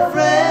 tell a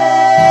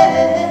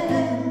friend.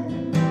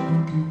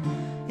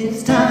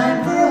 It's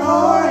time for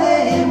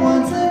Jorge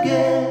once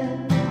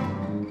again.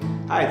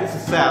 Hi, this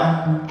is Sal.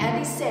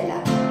 And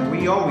Isela.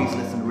 We always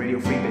listen to Radio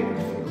Free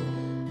Bakersfield.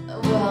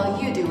 Well,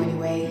 you do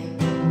anyway.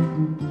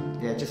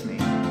 Yeah, just me.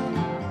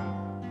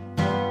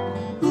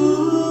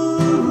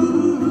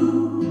 Ooh,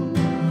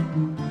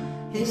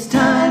 it's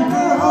time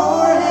for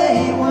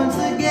Jorge once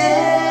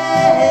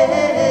again.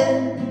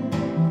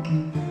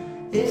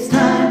 It's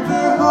time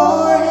for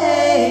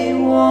Jorge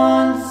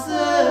once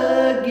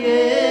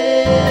again.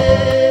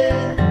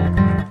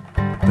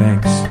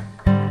 Thanks.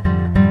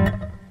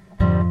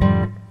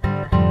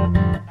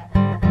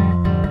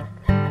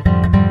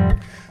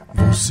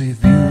 Você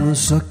viu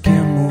só que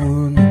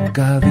amor,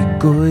 nunca vi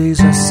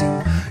coisa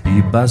assim.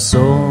 E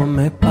passou,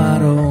 me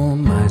parou,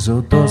 mas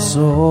eu tô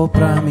só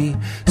pra mim.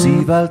 Se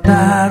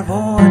voltar,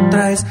 vou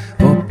atrás,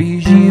 vou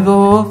pedir,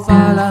 vou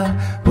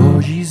falar.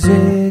 Vou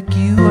dizer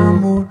que o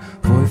amor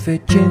foi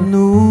feito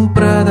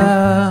pra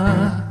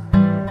dar.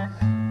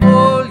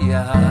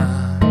 Olha,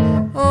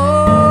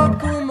 oh,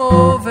 como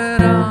o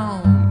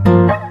verão,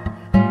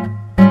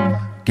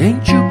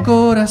 quente o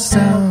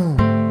coração.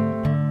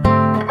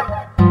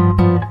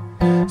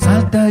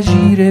 Salta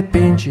de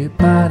repente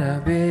para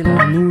ver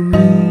a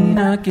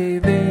menina que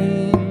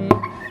vem.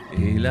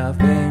 Ela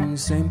vem,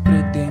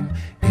 sempre tem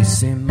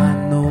esse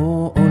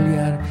mano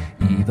olhar.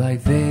 E vai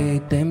ver,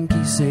 tem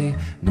que ser,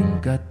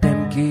 nunca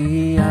tem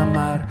que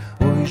amar.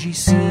 Hoje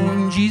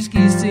sim, diz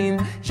que sim,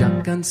 já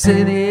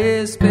cansei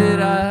de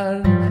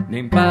esperar.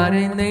 Nem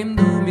parei, nem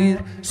dormir,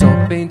 só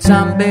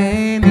pensando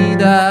em me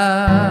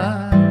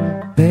dar.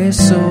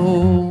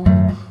 Peço,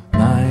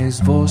 mas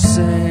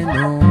você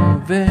não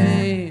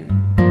vem.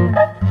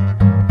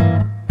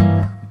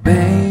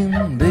 Bem,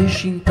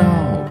 deixa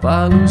então,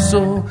 falo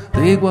só,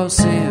 igual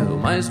seu,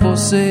 mas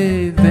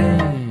você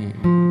vem.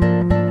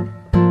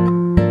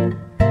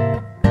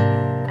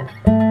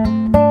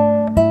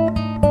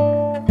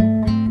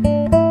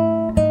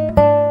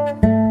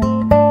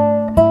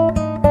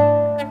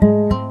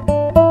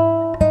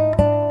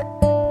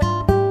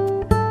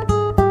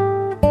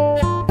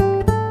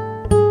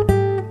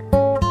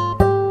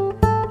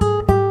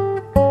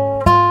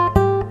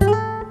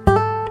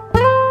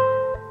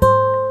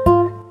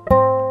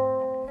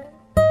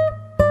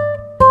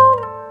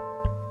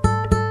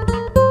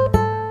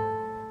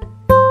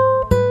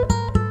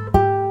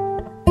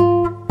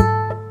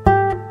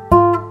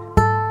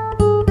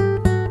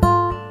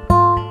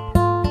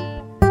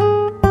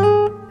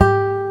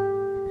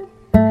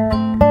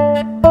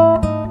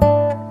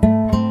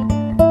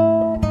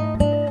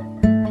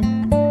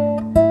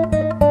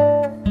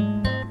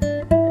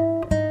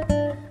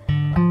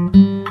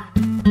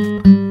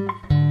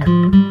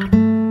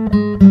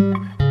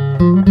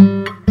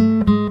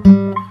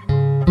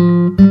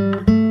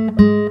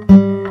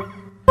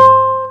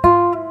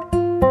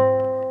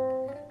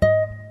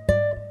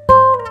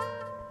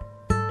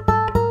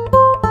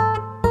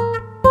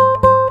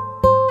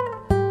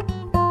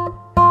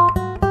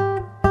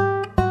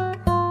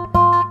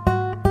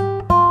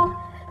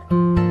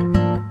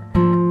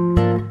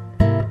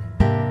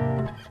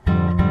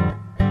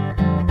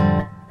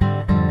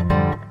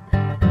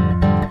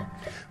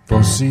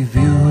 se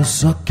viu,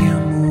 só que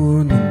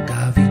amor,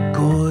 nunca vi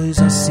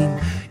coisa assim.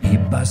 E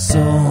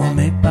passou,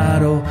 me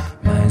parou,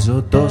 mas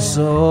eu tô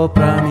só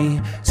pra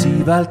mim. Se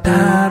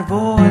voltar,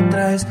 vou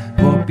atrás,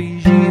 vou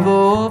pedir,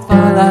 vou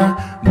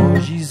falar. Vou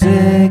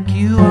dizer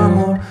que o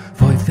amor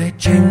foi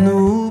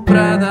feito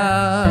pra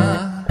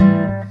dar.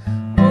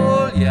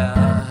 Olha,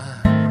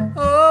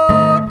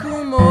 oh,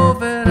 como o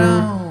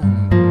verão,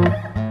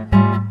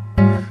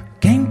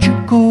 quente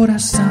o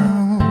coração.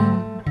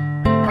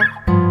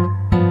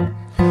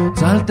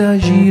 Salta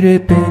de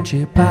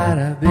repente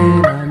para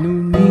ver a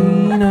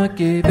menina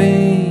que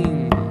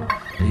vem.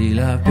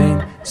 Ela vem,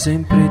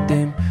 sempre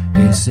tem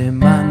esse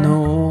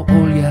mano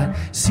olhar.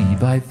 Se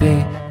vai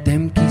ver,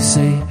 tem que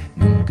ser,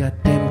 nunca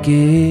tem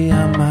que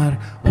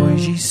amar.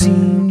 Hoje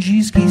sim,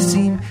 diz que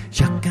sim,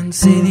 já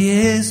cansei de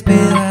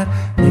esperar.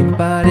 Nem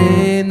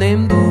parei,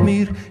 nem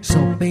dormir, só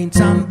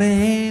pensando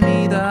em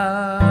me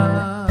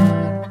dar.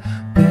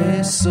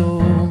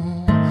 Peço,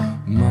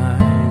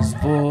 mas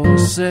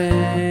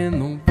você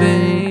não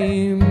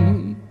vem.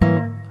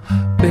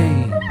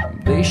 Bem,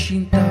 deixa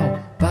então,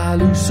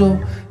 vale o sol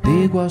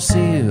de igual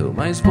seu,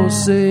 mas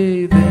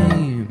você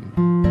vem.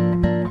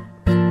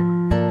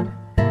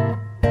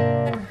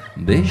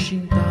 Deixa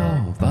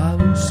então,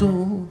 vale o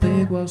sol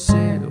de igual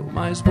seu,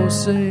 mas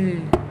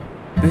você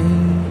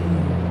vem.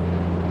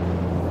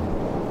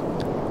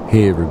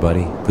 Hey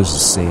everybody, this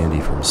is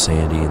Sandy from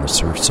Sandy and the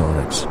Surf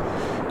Sonics.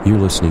 You're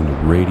listening to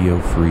Radio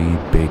Free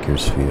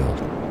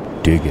Bakersfield.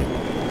 Dig it.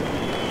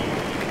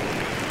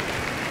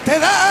 Te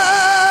daré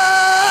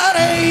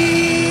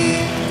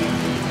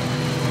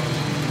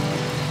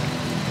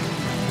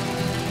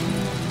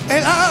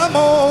el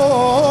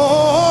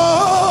amor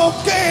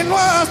que no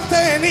has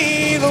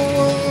tenido.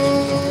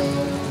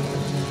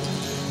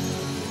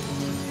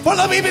 Por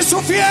la vivir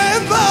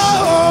sufriendo,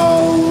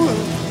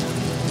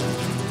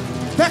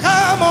 te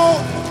amo,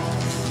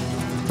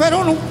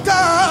 pero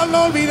nunca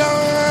lo olvidarlo.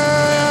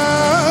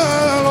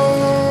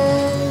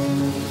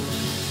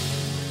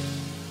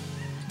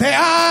 Te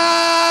amo.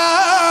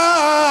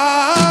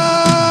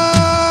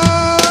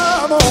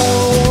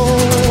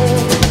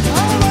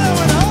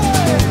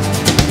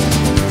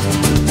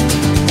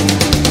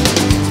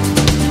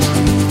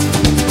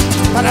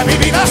 Para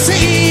vivir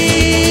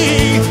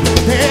así,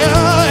 te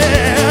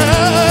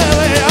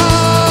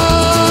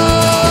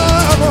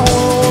amo.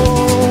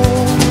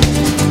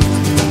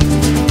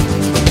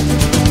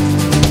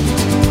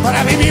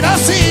 Para vivir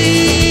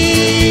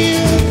así.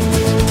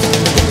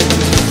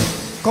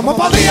 ¿Cómo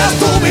podrías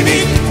tú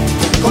vivir?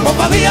 ¿Cómo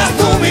podrías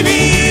tú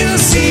vivir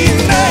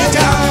sin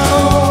ella?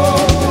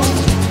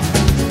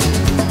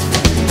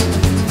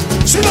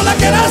 Si no la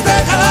quieres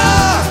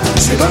dejará,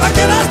 si no la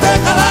quieres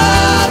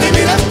dejará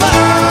vivir en paz.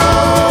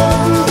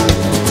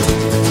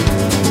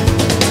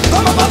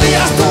 ¿Cómo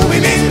podrías tú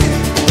vivir?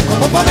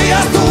 ¿Cómo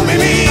podrías tú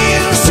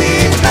vivir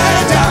sin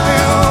ella?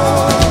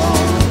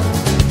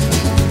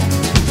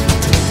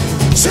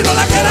 Si no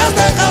la quieres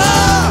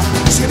dejará,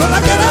 si no la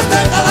quieres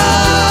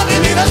dejará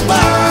vivir en paz.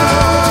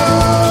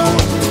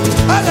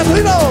 ¡Haga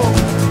ruido!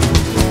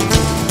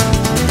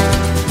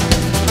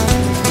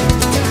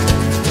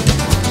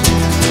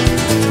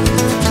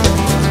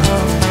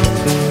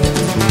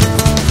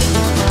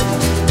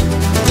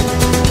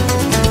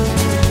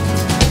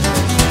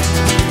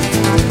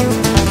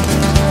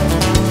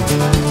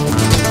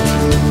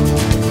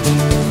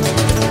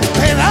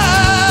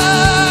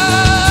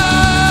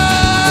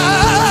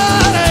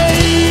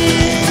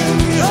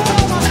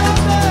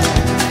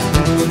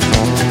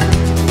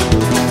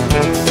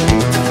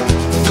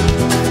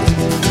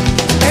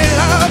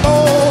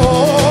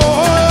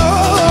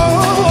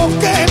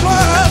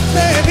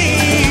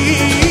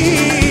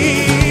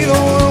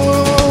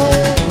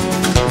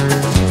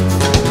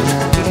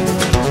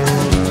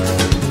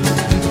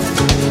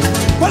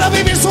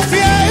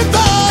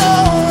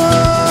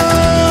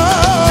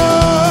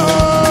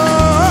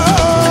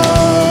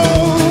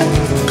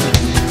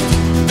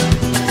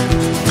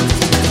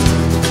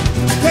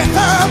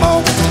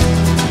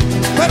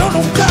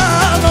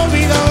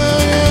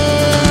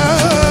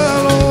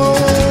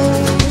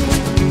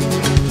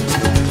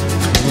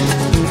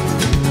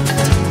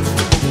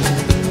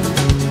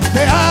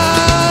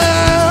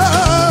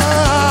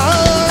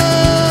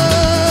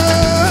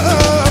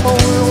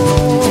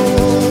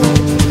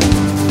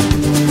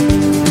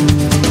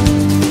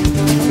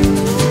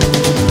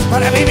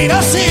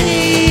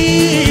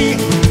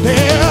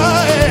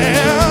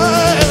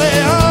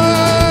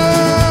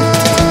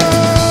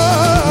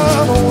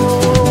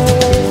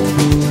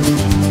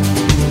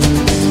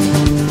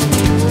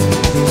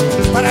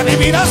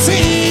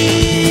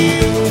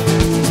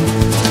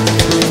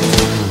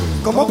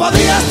 ¿Cómo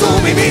podrías tú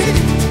vivir?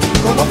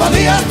 ¿Cómo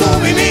podrías tú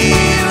vivir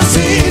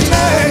sin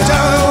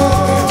ella?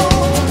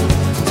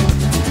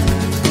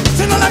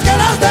 Si no la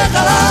quieres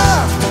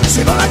dejará,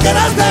 si no la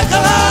quieres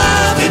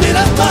dejará vivir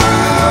en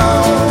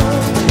paz.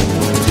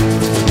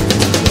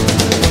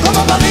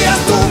 ¿Cómo podrías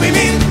tú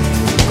vivir?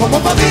 ¿Cómo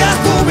podrías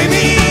tú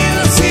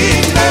vivir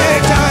sin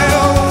ella?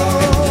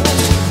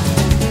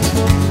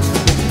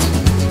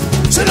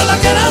 Si no la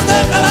quieres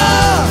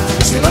dejará,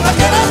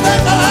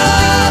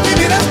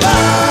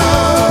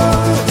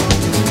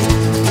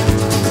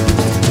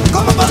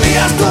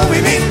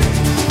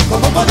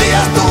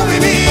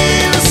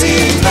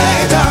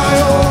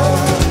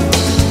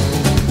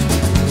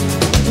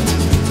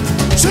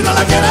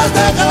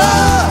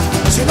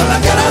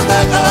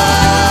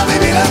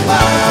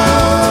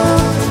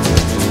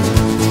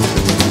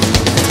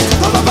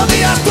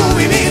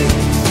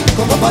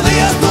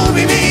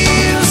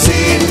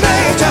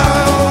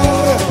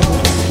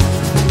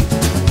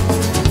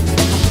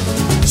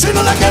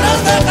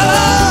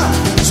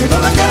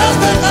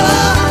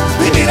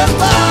 We need a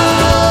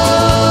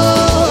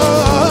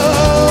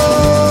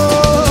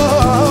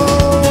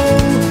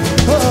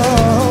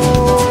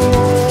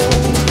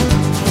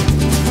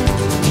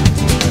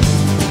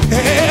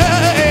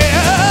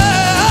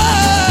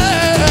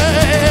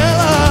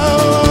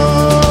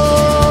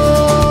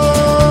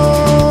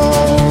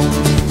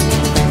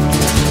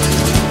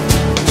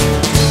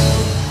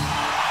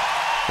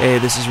Hey,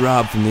 this is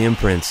Rob from The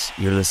Imprints.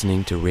 You're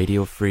listening to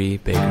Radio Free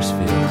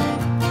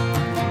Bakersfield.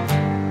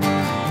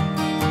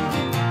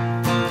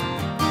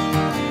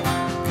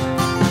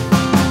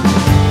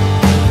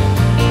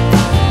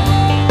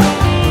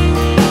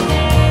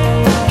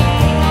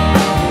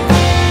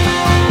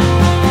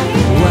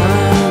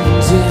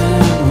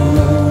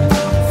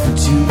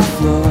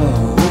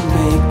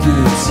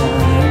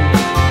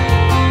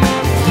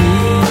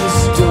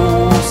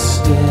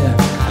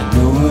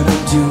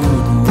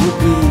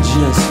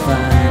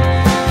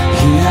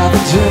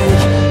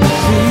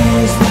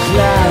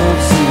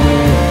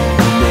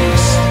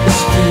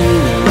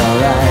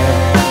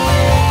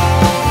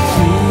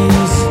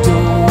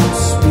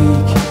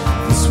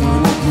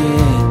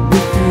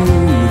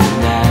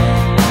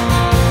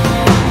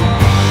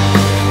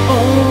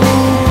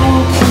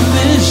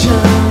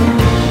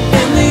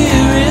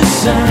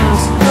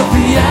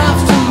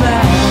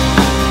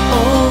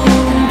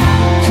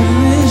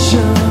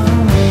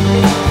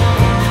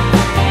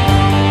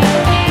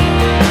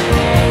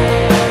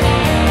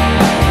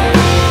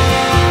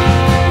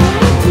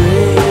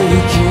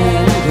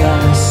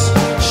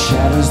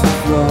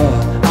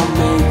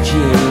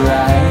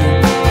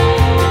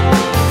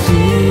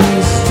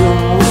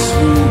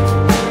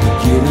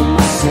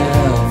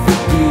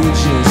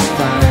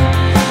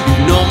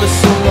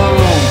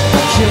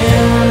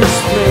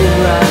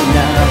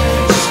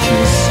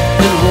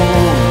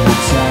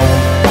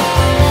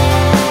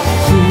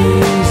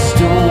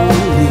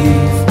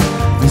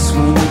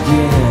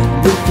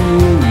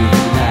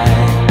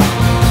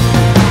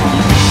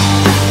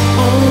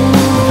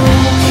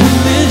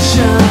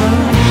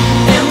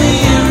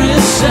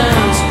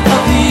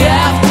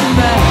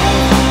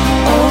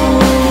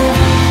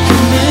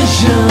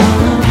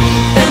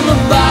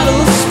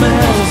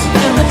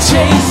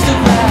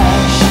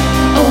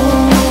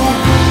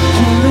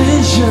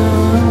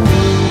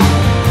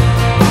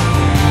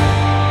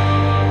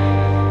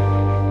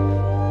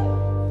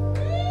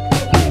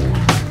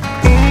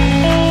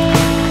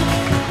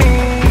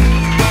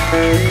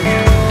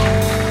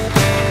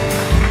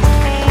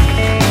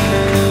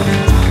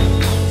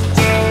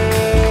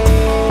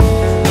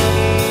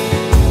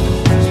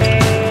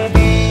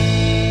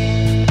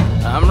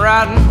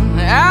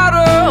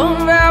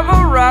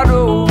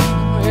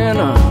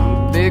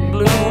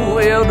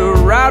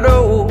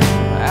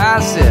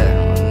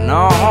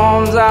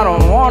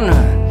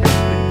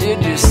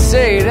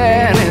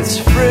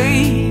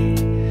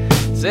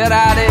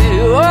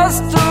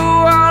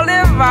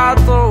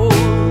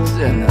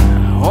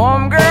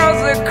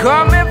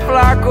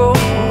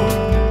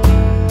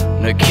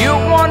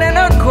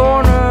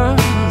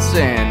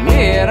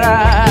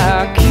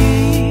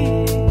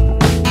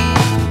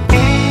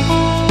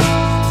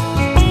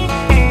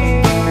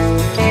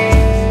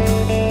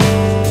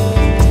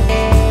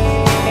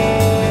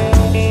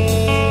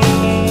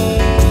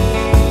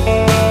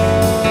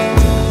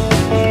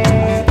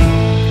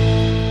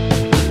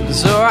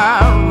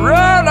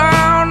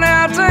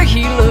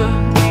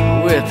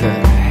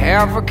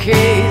 half a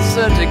case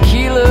of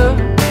tequila.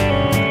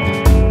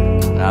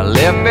 I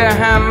left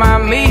behind my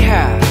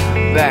mija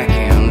back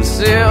in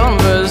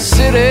Silver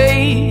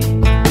City.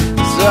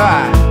 So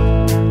I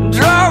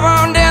drove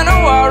on down to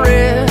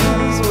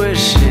Juarez, where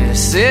she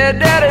said,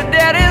 Daddy,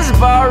 Daddy's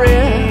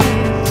Boris.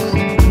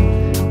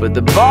 But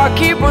the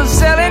barkeep was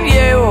selling,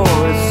 yo,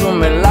 es un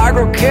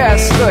milagro que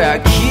estoy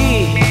aquí.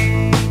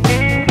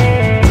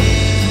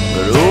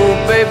 But oh,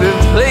 baby,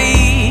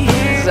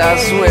 please, I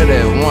swear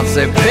that once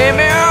they pay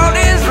me all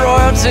these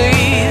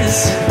royalties,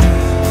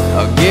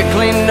 I'll get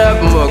cleaned up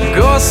and we'll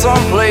go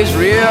someplace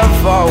real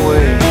far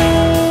away.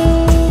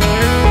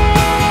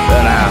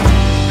 But I'm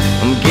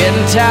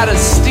getting tired of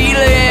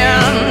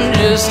stealing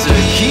just to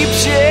keep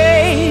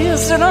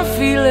chasing a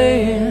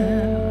feeling.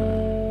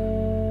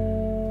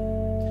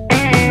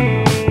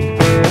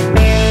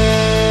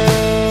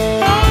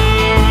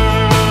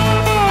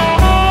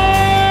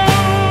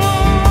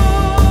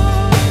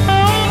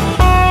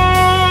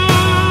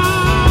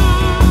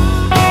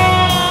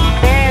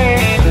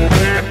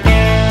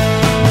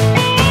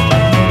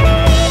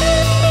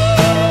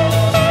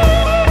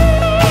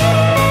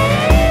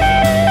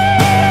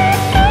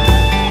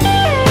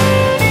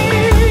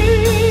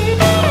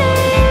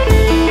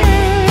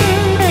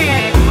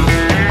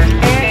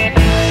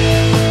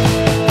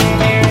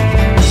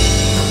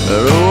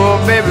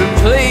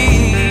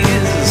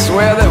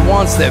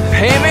 Once they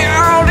pay me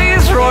all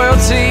these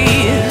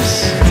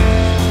royalties,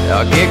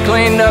 I'll get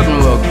cleaned up and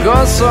we'll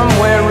go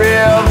somewhere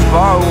real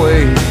far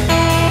away.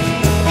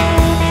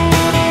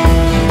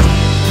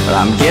 But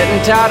I'm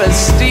getting tired of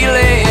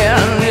stealing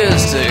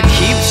just to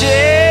keep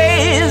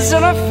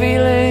chasing a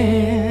feeling.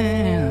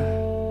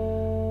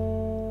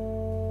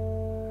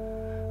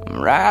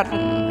 I'm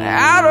riding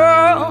out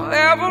of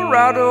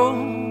Alvarado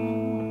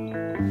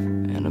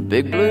in a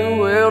big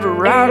blue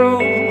Eldorado,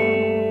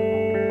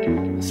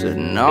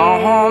 sitting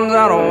on homes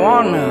I don't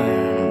want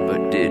none,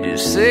 but did you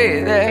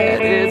say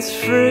that it's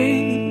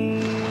free?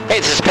 Hey,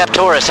 this is Pep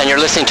Torres, and you're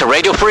listening to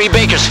Radio Free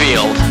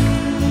Bakersfield.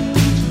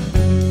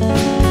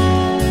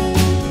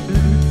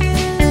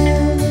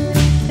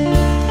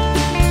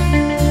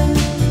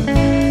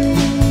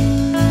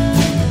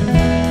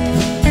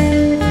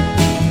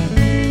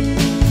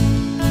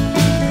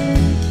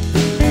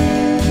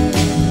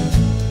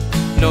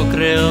 No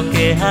creo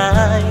que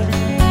hay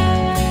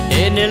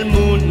en el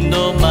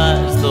mundo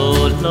más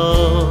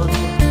dolor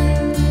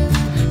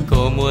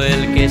como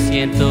el que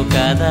siento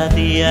cada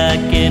día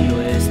que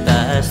no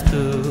estás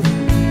tú.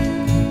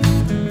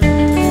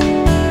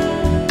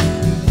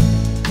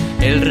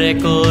 El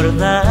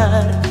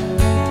recordar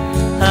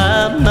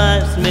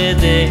jamás me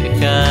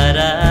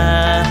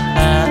dejará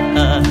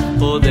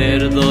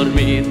poder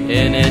dormir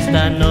en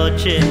esta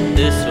noche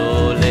de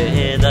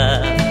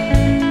soledad.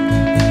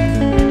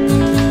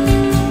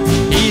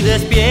 Y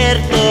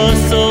despierto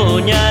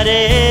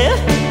soñaré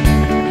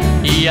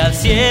y al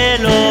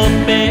cielo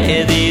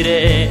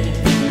pediré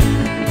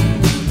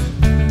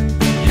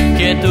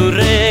que tú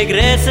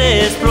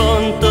regreses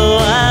pronto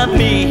a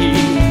mí.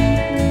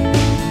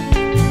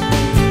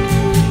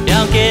 Y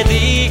aunque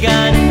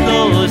digan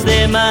los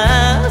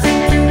demás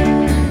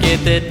que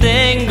te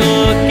tengo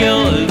que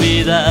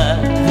olvidar,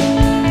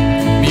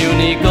 mi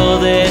único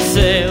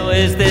deseo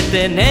es de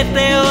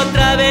tenerte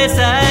otra vez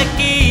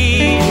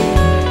aquí.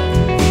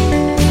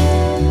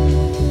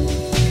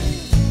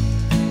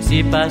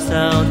 Si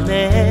pasa un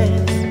mes,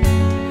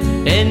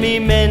 en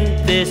mi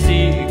mente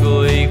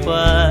sigo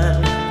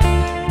igual,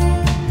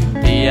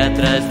 día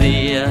tras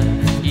día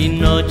y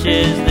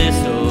noches de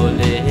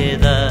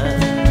soledad,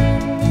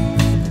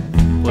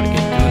 porque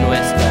tú no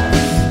estás.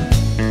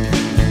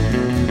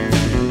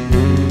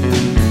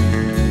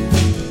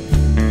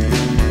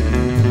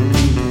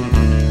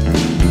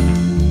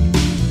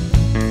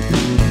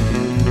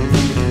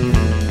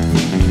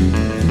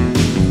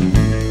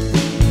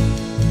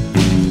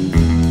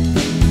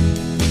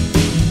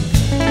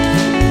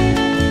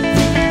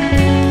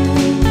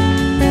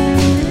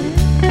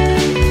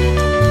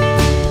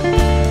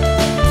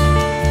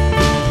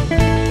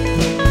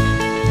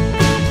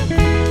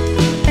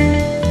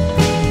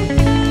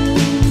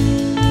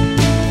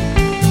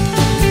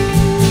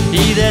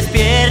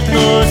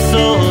 Despierto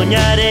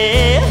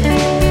soñaré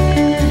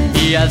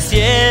y al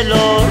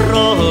cielo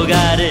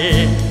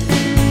rogaré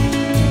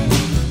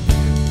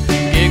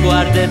que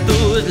guarde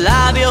tus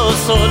labios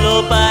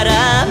solo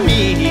para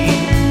mí.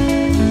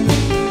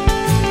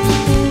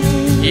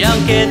 Y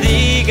aunque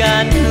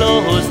digan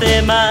los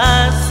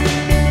demás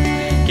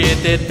que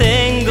te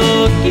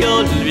tengo que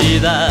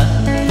olvidar,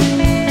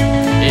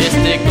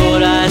 este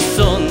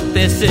corazón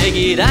te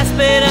seguirá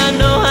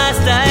esperando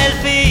hasta el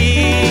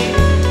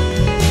fin.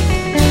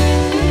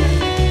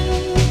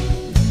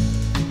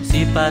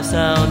 Si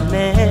pasa un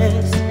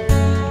mes,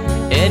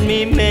 en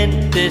mi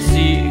mente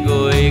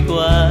sigo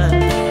igual,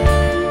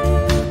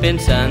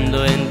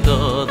 pensando en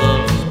todo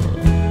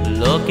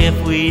lo que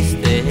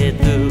fuiste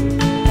tú.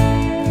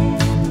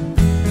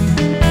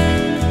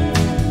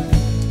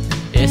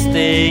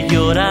 Este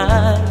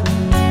llorar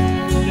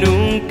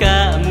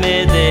nunca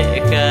me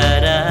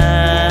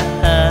dejará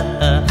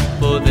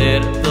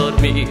poder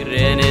dormir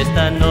en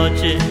esta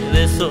noche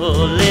de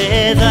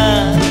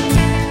soledad.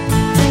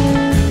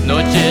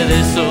 Noche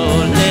de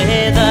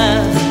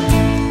soledad,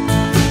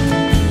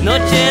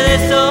 noche de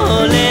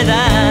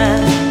soledad.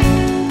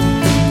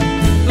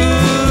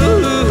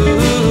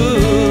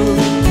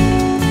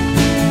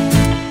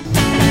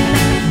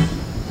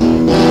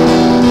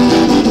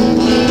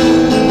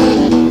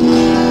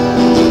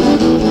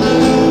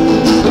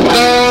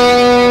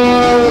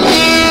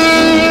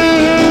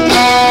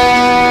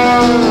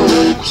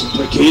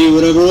 Aquí,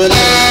 whatever it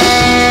is.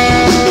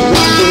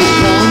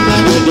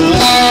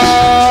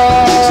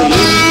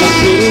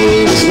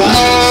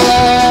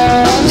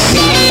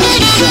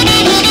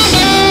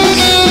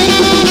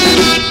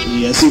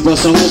 Y así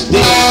pasan los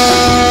días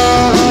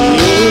y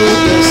yo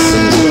que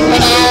sin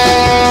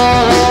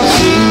llorar,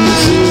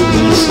 sin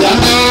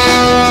pensar.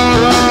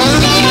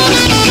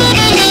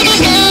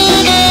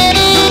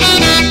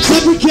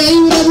 Sempre que hay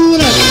una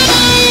dura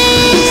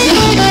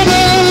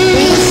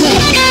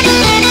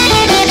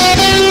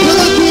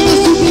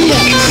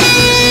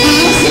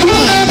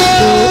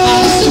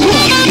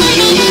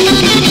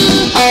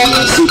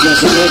así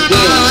pasan los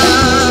días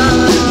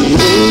y yo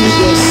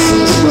que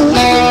sin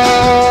llorar.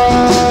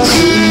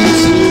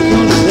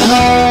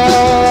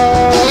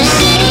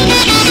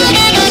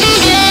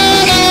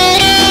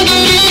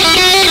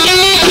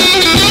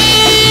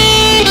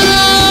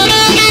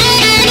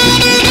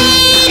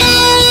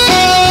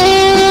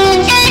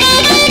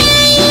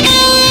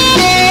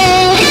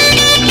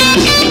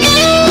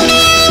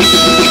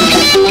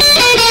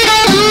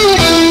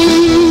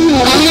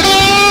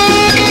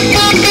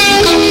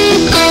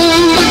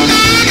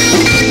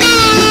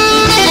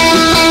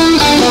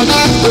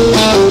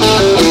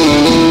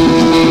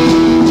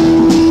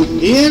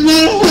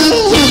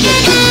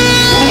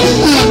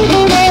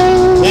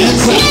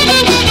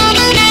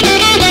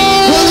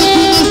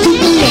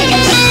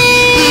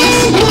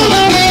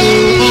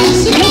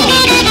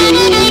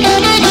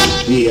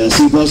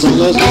 pasan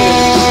las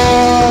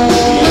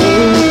horas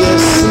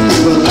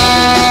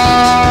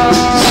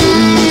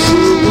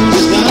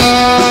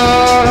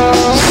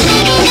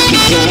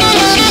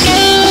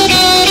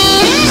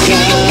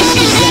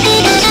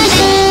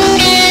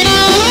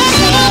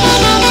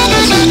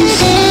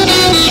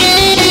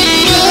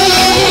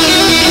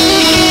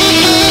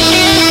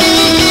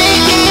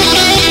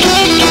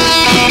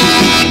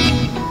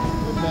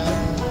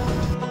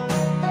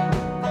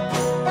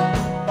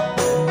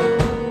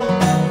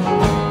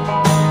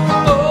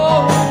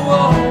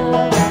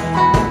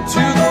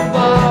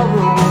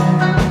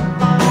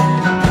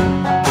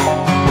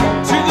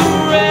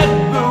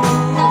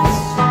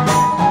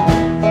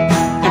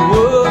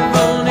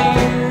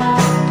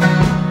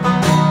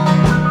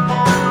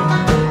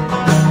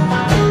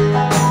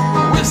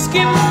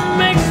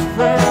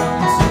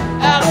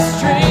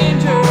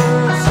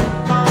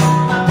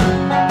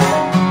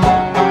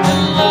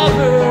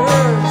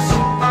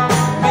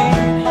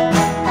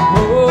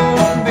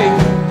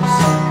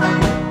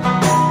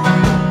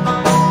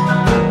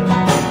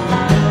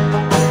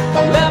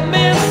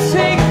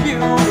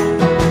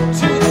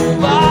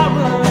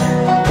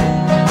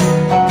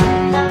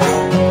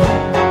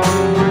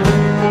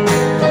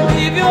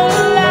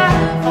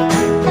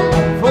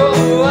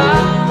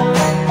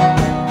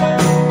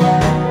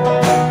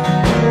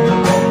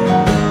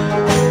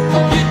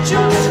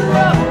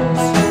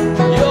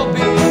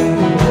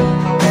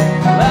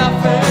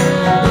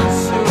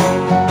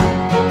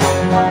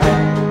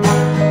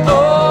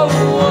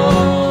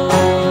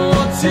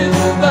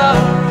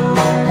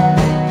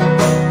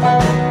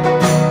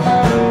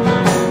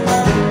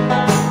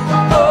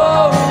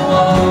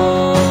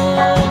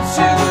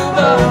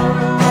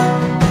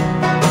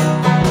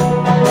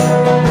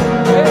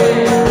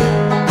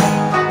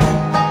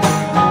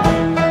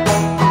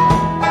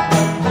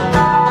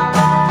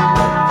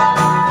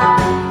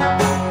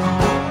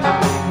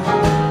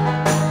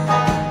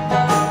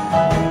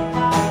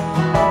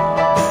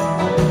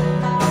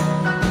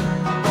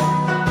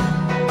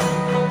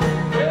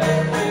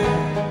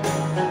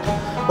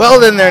Well,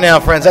 then there now,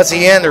 friends. That's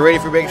the end of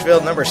Radio Free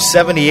Bakersfield, number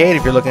 78,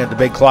 if you're looking at the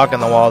big clock on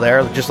the wall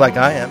there, just like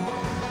I am.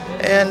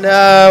 And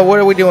what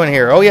are we doing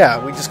here? Oh,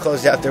 yeah, we just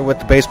closed out there with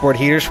the Baseboard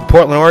Heaters from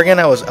Portland, Oregon.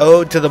 That was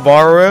Ode to the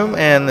Barroom,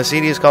 and the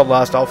CD is called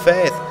Lost All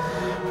Faith.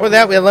 For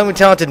that, we had Lovely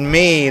Talented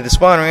Me, the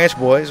Spawn Ranch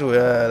Boys.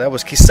 That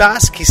was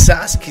Quizás,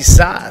 Quizás,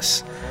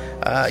 Quizás.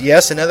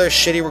 Yes, another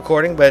shitty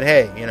recording, but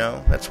hey, you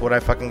know, that's what I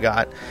fucking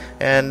got.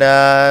 And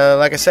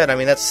like I said, I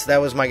mean, that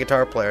was my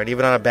guitar player, and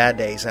even on a bad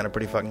day, he sounded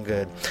pretty fucking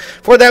good.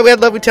 For that, we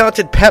had Lovely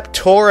Talented Pep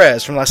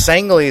Torres from Los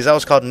Angeles. That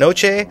was called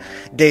Noche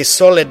de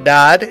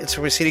Soledad. It's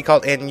from a CD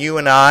called And You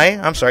and I.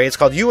 I'm sorry, it's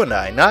called You and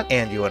I, not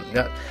And You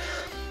and...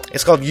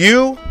 It's called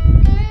You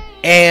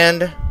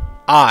and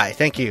I.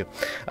 Thank you.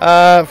 For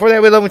that,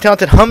 we had Lovely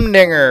Talented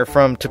Humdinger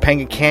from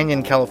Topanga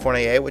Canyon,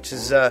 California, which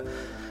is...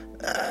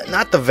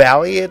 not the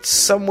valley, it's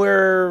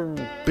somewhere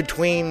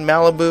between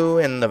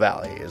Malibu and the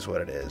valley is what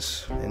it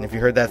is. And if you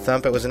heard that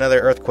thump, it was another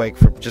earthquake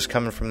just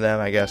coming from them,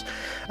 I guess.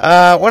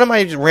 What am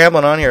I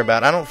rambling on here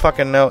about? I don't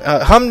fucking know.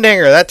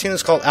 Humdinger, that tune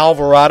is called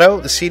Alvarado.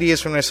 The CD is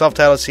from their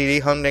self-titled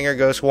CD, Humdinger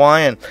Goes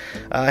Hawaiian.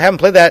 I haven't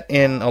played that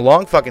in a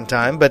long fucking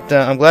time, but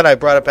I'm glad I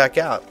brought it back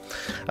out.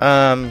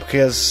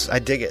 Because I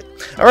dig it.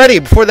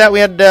 Alrighty, before that we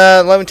had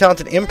Lovely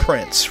Talented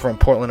Imprints from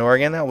Portland,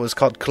 Oregon. That was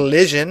called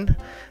Collision.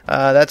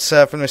 That's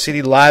from their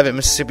CD Live at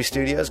Mississippi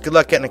Studios. Good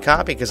luck getting a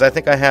copy, because I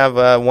think I have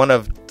one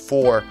of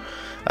 4.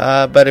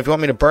 But if you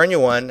want me to burn you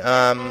one,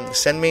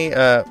 send me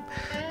a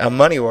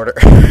money order.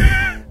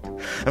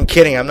 I'm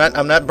kidding.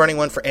 I'm not burning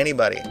one for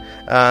anybody,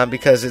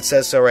 because it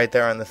says so right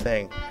there on the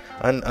thing.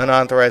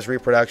 Unauthorized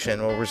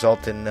reproduction will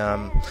result in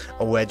a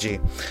wedgie.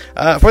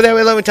 For that, we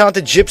had Lovely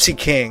Talented Gypsy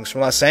Kings from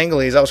Los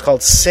Angeles. That was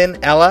called Sin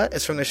Ella.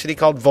 It's from their CD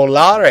called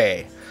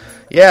Volare.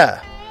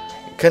 Yeah.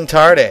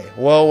 Cantarde.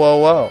 Whoa, whoa,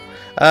 whoa.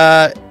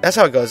 That's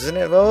how it goes, isn't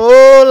it?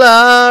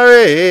 Volare,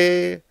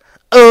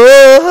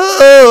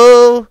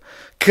 oh,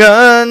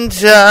 cantare,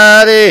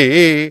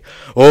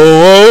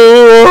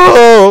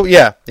 oh,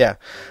 yeah.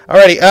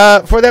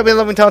 Alrighty, for that we have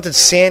Lovely Talented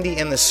Sandy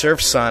and the Surf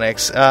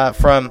Sonics,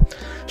 from,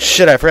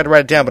 shit, I forgot to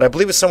write it down, but I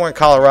believe it's somewhere in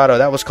Colorado.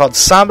 That was called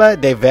Samba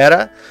de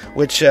Vera,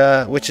 which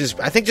is,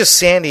 I think, just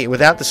Sandy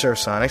without the Surf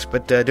Sonics,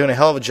 but doing a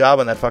hell of a job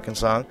on that fucking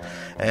song.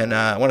 And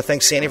I want to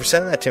thank Sandy for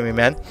sending that to me,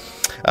 man.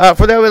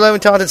 For that, we have Lovely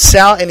Talented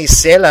Sal and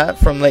Isela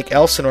from Lake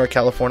Elsinore,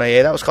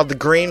 California. That was called The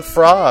Green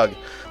Frog,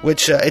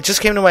 which it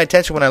just came to my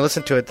attention when I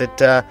listened to it that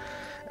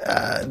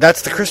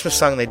that's the Christmas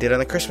song they did on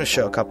the Christmas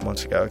show a couple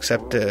months ago,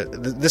 except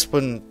this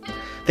one,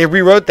 they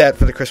rewrote that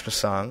for the Christmas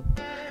song.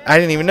 I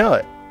didn't even know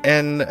it.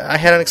 And I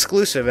had an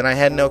exclusive, and I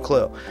had no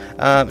clue.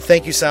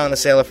 Thank you, Sal and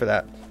Isela, for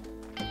that.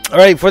 All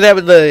right, for that,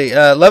 with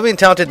the Lovely and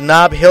Talented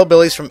Knob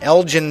Hillbillies from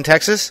Elgin,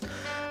 Texas.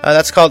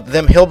 That's called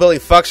Them Hillbilly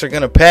Fucks Are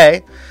Gonna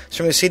Pay. It's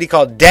from a CD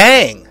called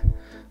Dang,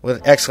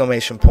 with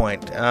exclamation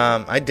point.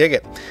 I dig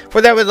it.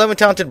 For that, with Lovely and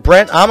Talented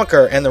Brent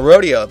Amaker and the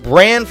Rodeo.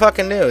 Brand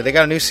fucking new. They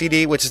got a new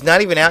CD, which is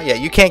not even out yet.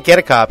 You can't get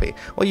a copy.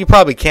 Well, you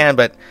probably can,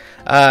 but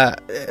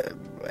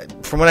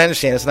from what I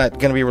understand, it's not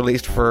going to be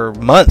released for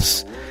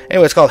months.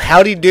 Anyway, it's called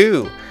Howdy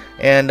Do.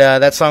 And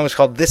that song was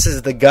called This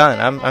Is the Gun.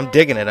 I'm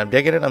digging it. I'm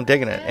digging it. I'm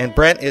digging it. And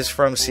Brent is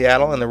from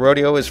Seattle, and the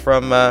rodeo is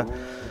from,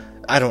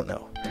 I don't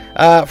know.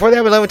 For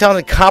that, we love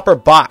talented Copper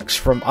Box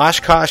from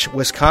Oshkosh,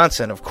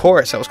 Wisconsin. Of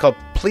course, that was called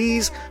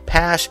Please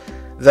Pass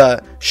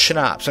the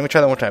Schnapps. Let me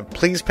try that one time.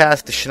 Please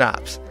Pass the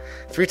Schnapps.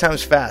 3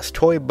 times fast.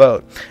 Toy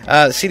Boat.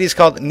 The CD is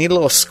called Need a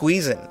Little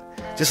Squeezin'.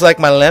 Just like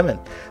my lemon.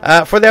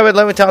 For that, we'd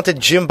love and talented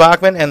Jim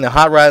Bachman and the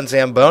Hot Rod and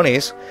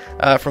Zambonis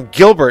from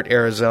Gilbert,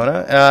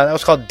 Arizona. That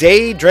was called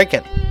Day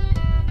Drinkin'.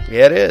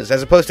 Yeah, it is.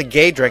 As opposed to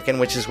Gay Drinkin',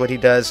 which is what he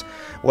does.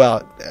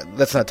 Well,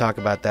 let's not talk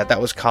about that. That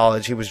was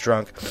college. He was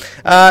drunk.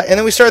 And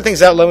then we started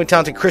things out. Love and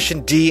talented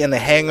Christian D and the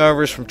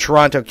Hangovers from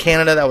Toronto,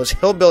 Canada. That was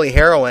Hillbilly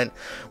Heroin,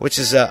 which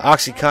is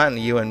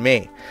OxyContin, You and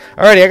Me.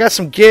 Alrighty, I got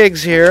some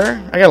gigs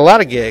here. I got a lot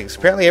of gigs.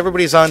 Apparently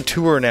everybody's on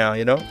tour now,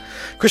 you know.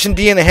 Christian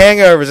D and the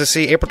Hangovers, let's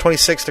see, April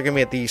 26th, they're going to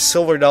be at the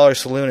Silver Dollar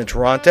Saloon in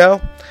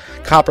Toronto.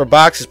 Copper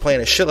Box is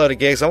playing a shitload of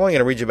gigs. I'm only going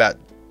to read you about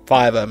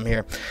 5 of them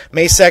here.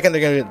 May 2nd, they're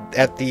going to be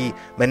at the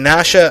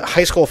Menasha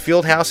High School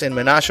Fieldhouse in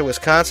Menasha,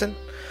 Wisconsin.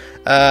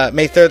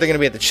 May 3rd, they're going to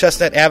be at the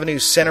Chestnut Avenue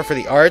Center for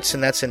the Arts,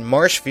 and that's in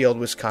Marshfield,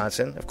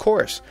 Wisconsin, of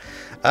course.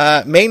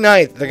 May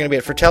 9th, they're going to be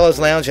at Fratello's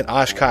Lounge in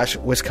Oshkosh,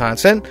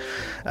 Wisconsin.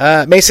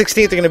 May 16th,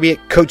 they're going to be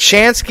at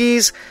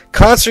Kochanski's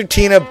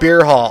Concertina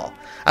Beer Hall.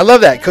 I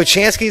love that.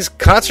 Kochanski's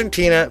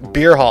Concertina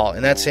Beer Hall,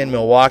 and that's in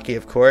Milwaukee,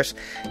 of course.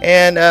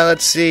 And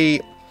let's see,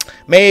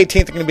 May 18th,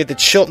 they're going to be at the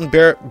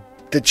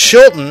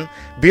Chilton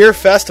Beer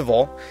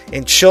Festival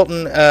in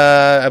Chilton,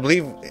 I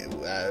believe,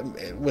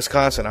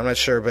 Wisconsin. I'm not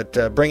sure,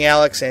 but bring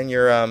Alex and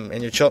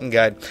your Chilton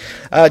guide.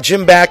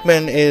 Jim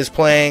Bachman is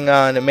playing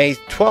on May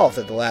 12th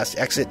at the Last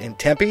Exit in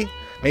Tempe.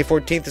 May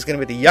 14th is going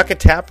to be at the Yucca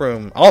Tap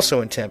Room,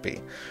 also in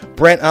Tempe.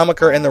 Brent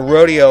Amaker and the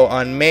Rodeo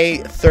on May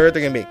 3rd.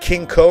 They're going to be at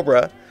King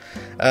Cobra.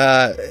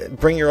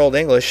 Bring Your Old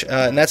English,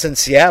 and that's in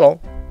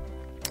Seattle.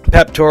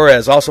 Pep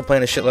Torres also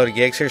playing a shitload of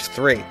gigs. Here's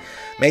 3.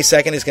 May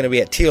 2nd is going to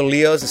be at Tio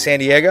Leo's in San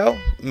Diego.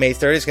 May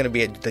 3rd is going to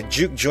be at the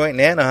Juke Joint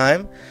in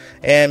Anaheim.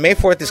 And May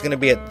 4th is going to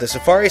be at the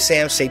Safari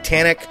Sam's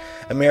Satanic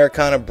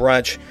Americana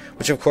Brunch,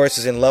 which of course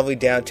is in lovely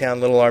downtown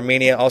Little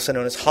Armenia, also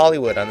known as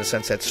Hollywood on the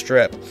Sunset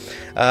Strip.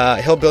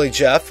 Hillbilly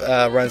Jeff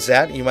runs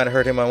that. You might have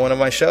heard him on one of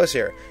my shows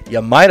here.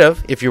 You might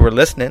have, if you were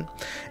listening.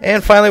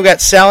 And finally, we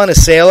got Sal and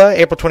Asela,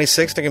 April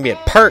 26th. They're going to be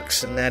at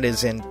Parks, and that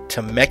is in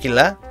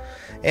Temecula.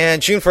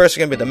 And June 1st, we're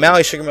going to be at the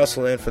Maui Sugar Mill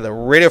Saloon for the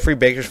Radio Free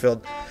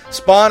Bakersfield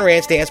Spawn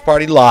Ranch Dance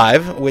Party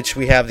Live, which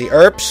we have the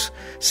Earps,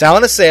 Sal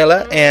and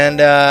Asela,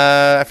 and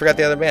I forgot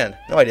the other band.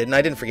 No, I didn't.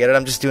 I didn't forget it.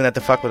 I'm just doing that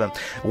to fuck with them.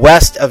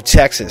 West of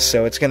Texas.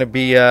 So it's going to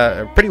be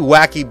a pretty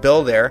wacky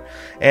bill there.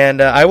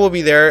 And I will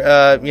be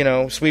there,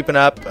 sweeping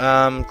up,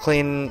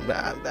 cleaning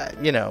out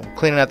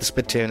the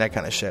spittoon, that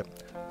kind of shit.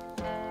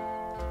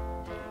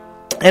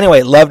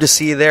 Anyway, love to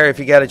see you there if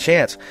you got a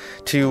chance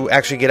to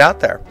actually get out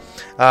there.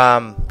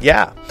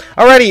 Yeah.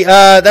 Alrighty,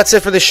 that's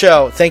it for the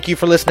show. Thank you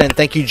for listening.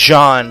 Thank you,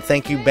 John.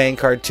 Thank you, Bang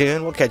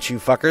Cartoon. We'll catch you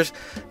fuckers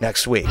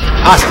next week.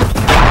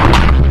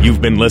 Awesome.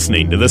 You've been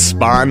listening to the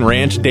Spawn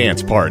Ranch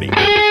Dance Party. Give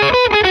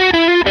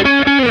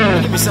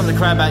me something to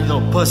cry about, you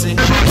little pussy.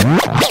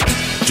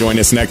 Join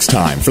us next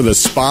time for the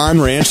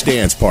Spawn Ranch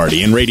Dance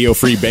Party in Radio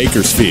Free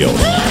Bakersfield.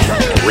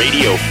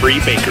 Radio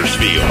Free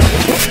Bakersfield.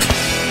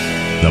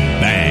 The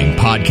Bang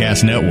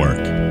Podcast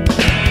Network.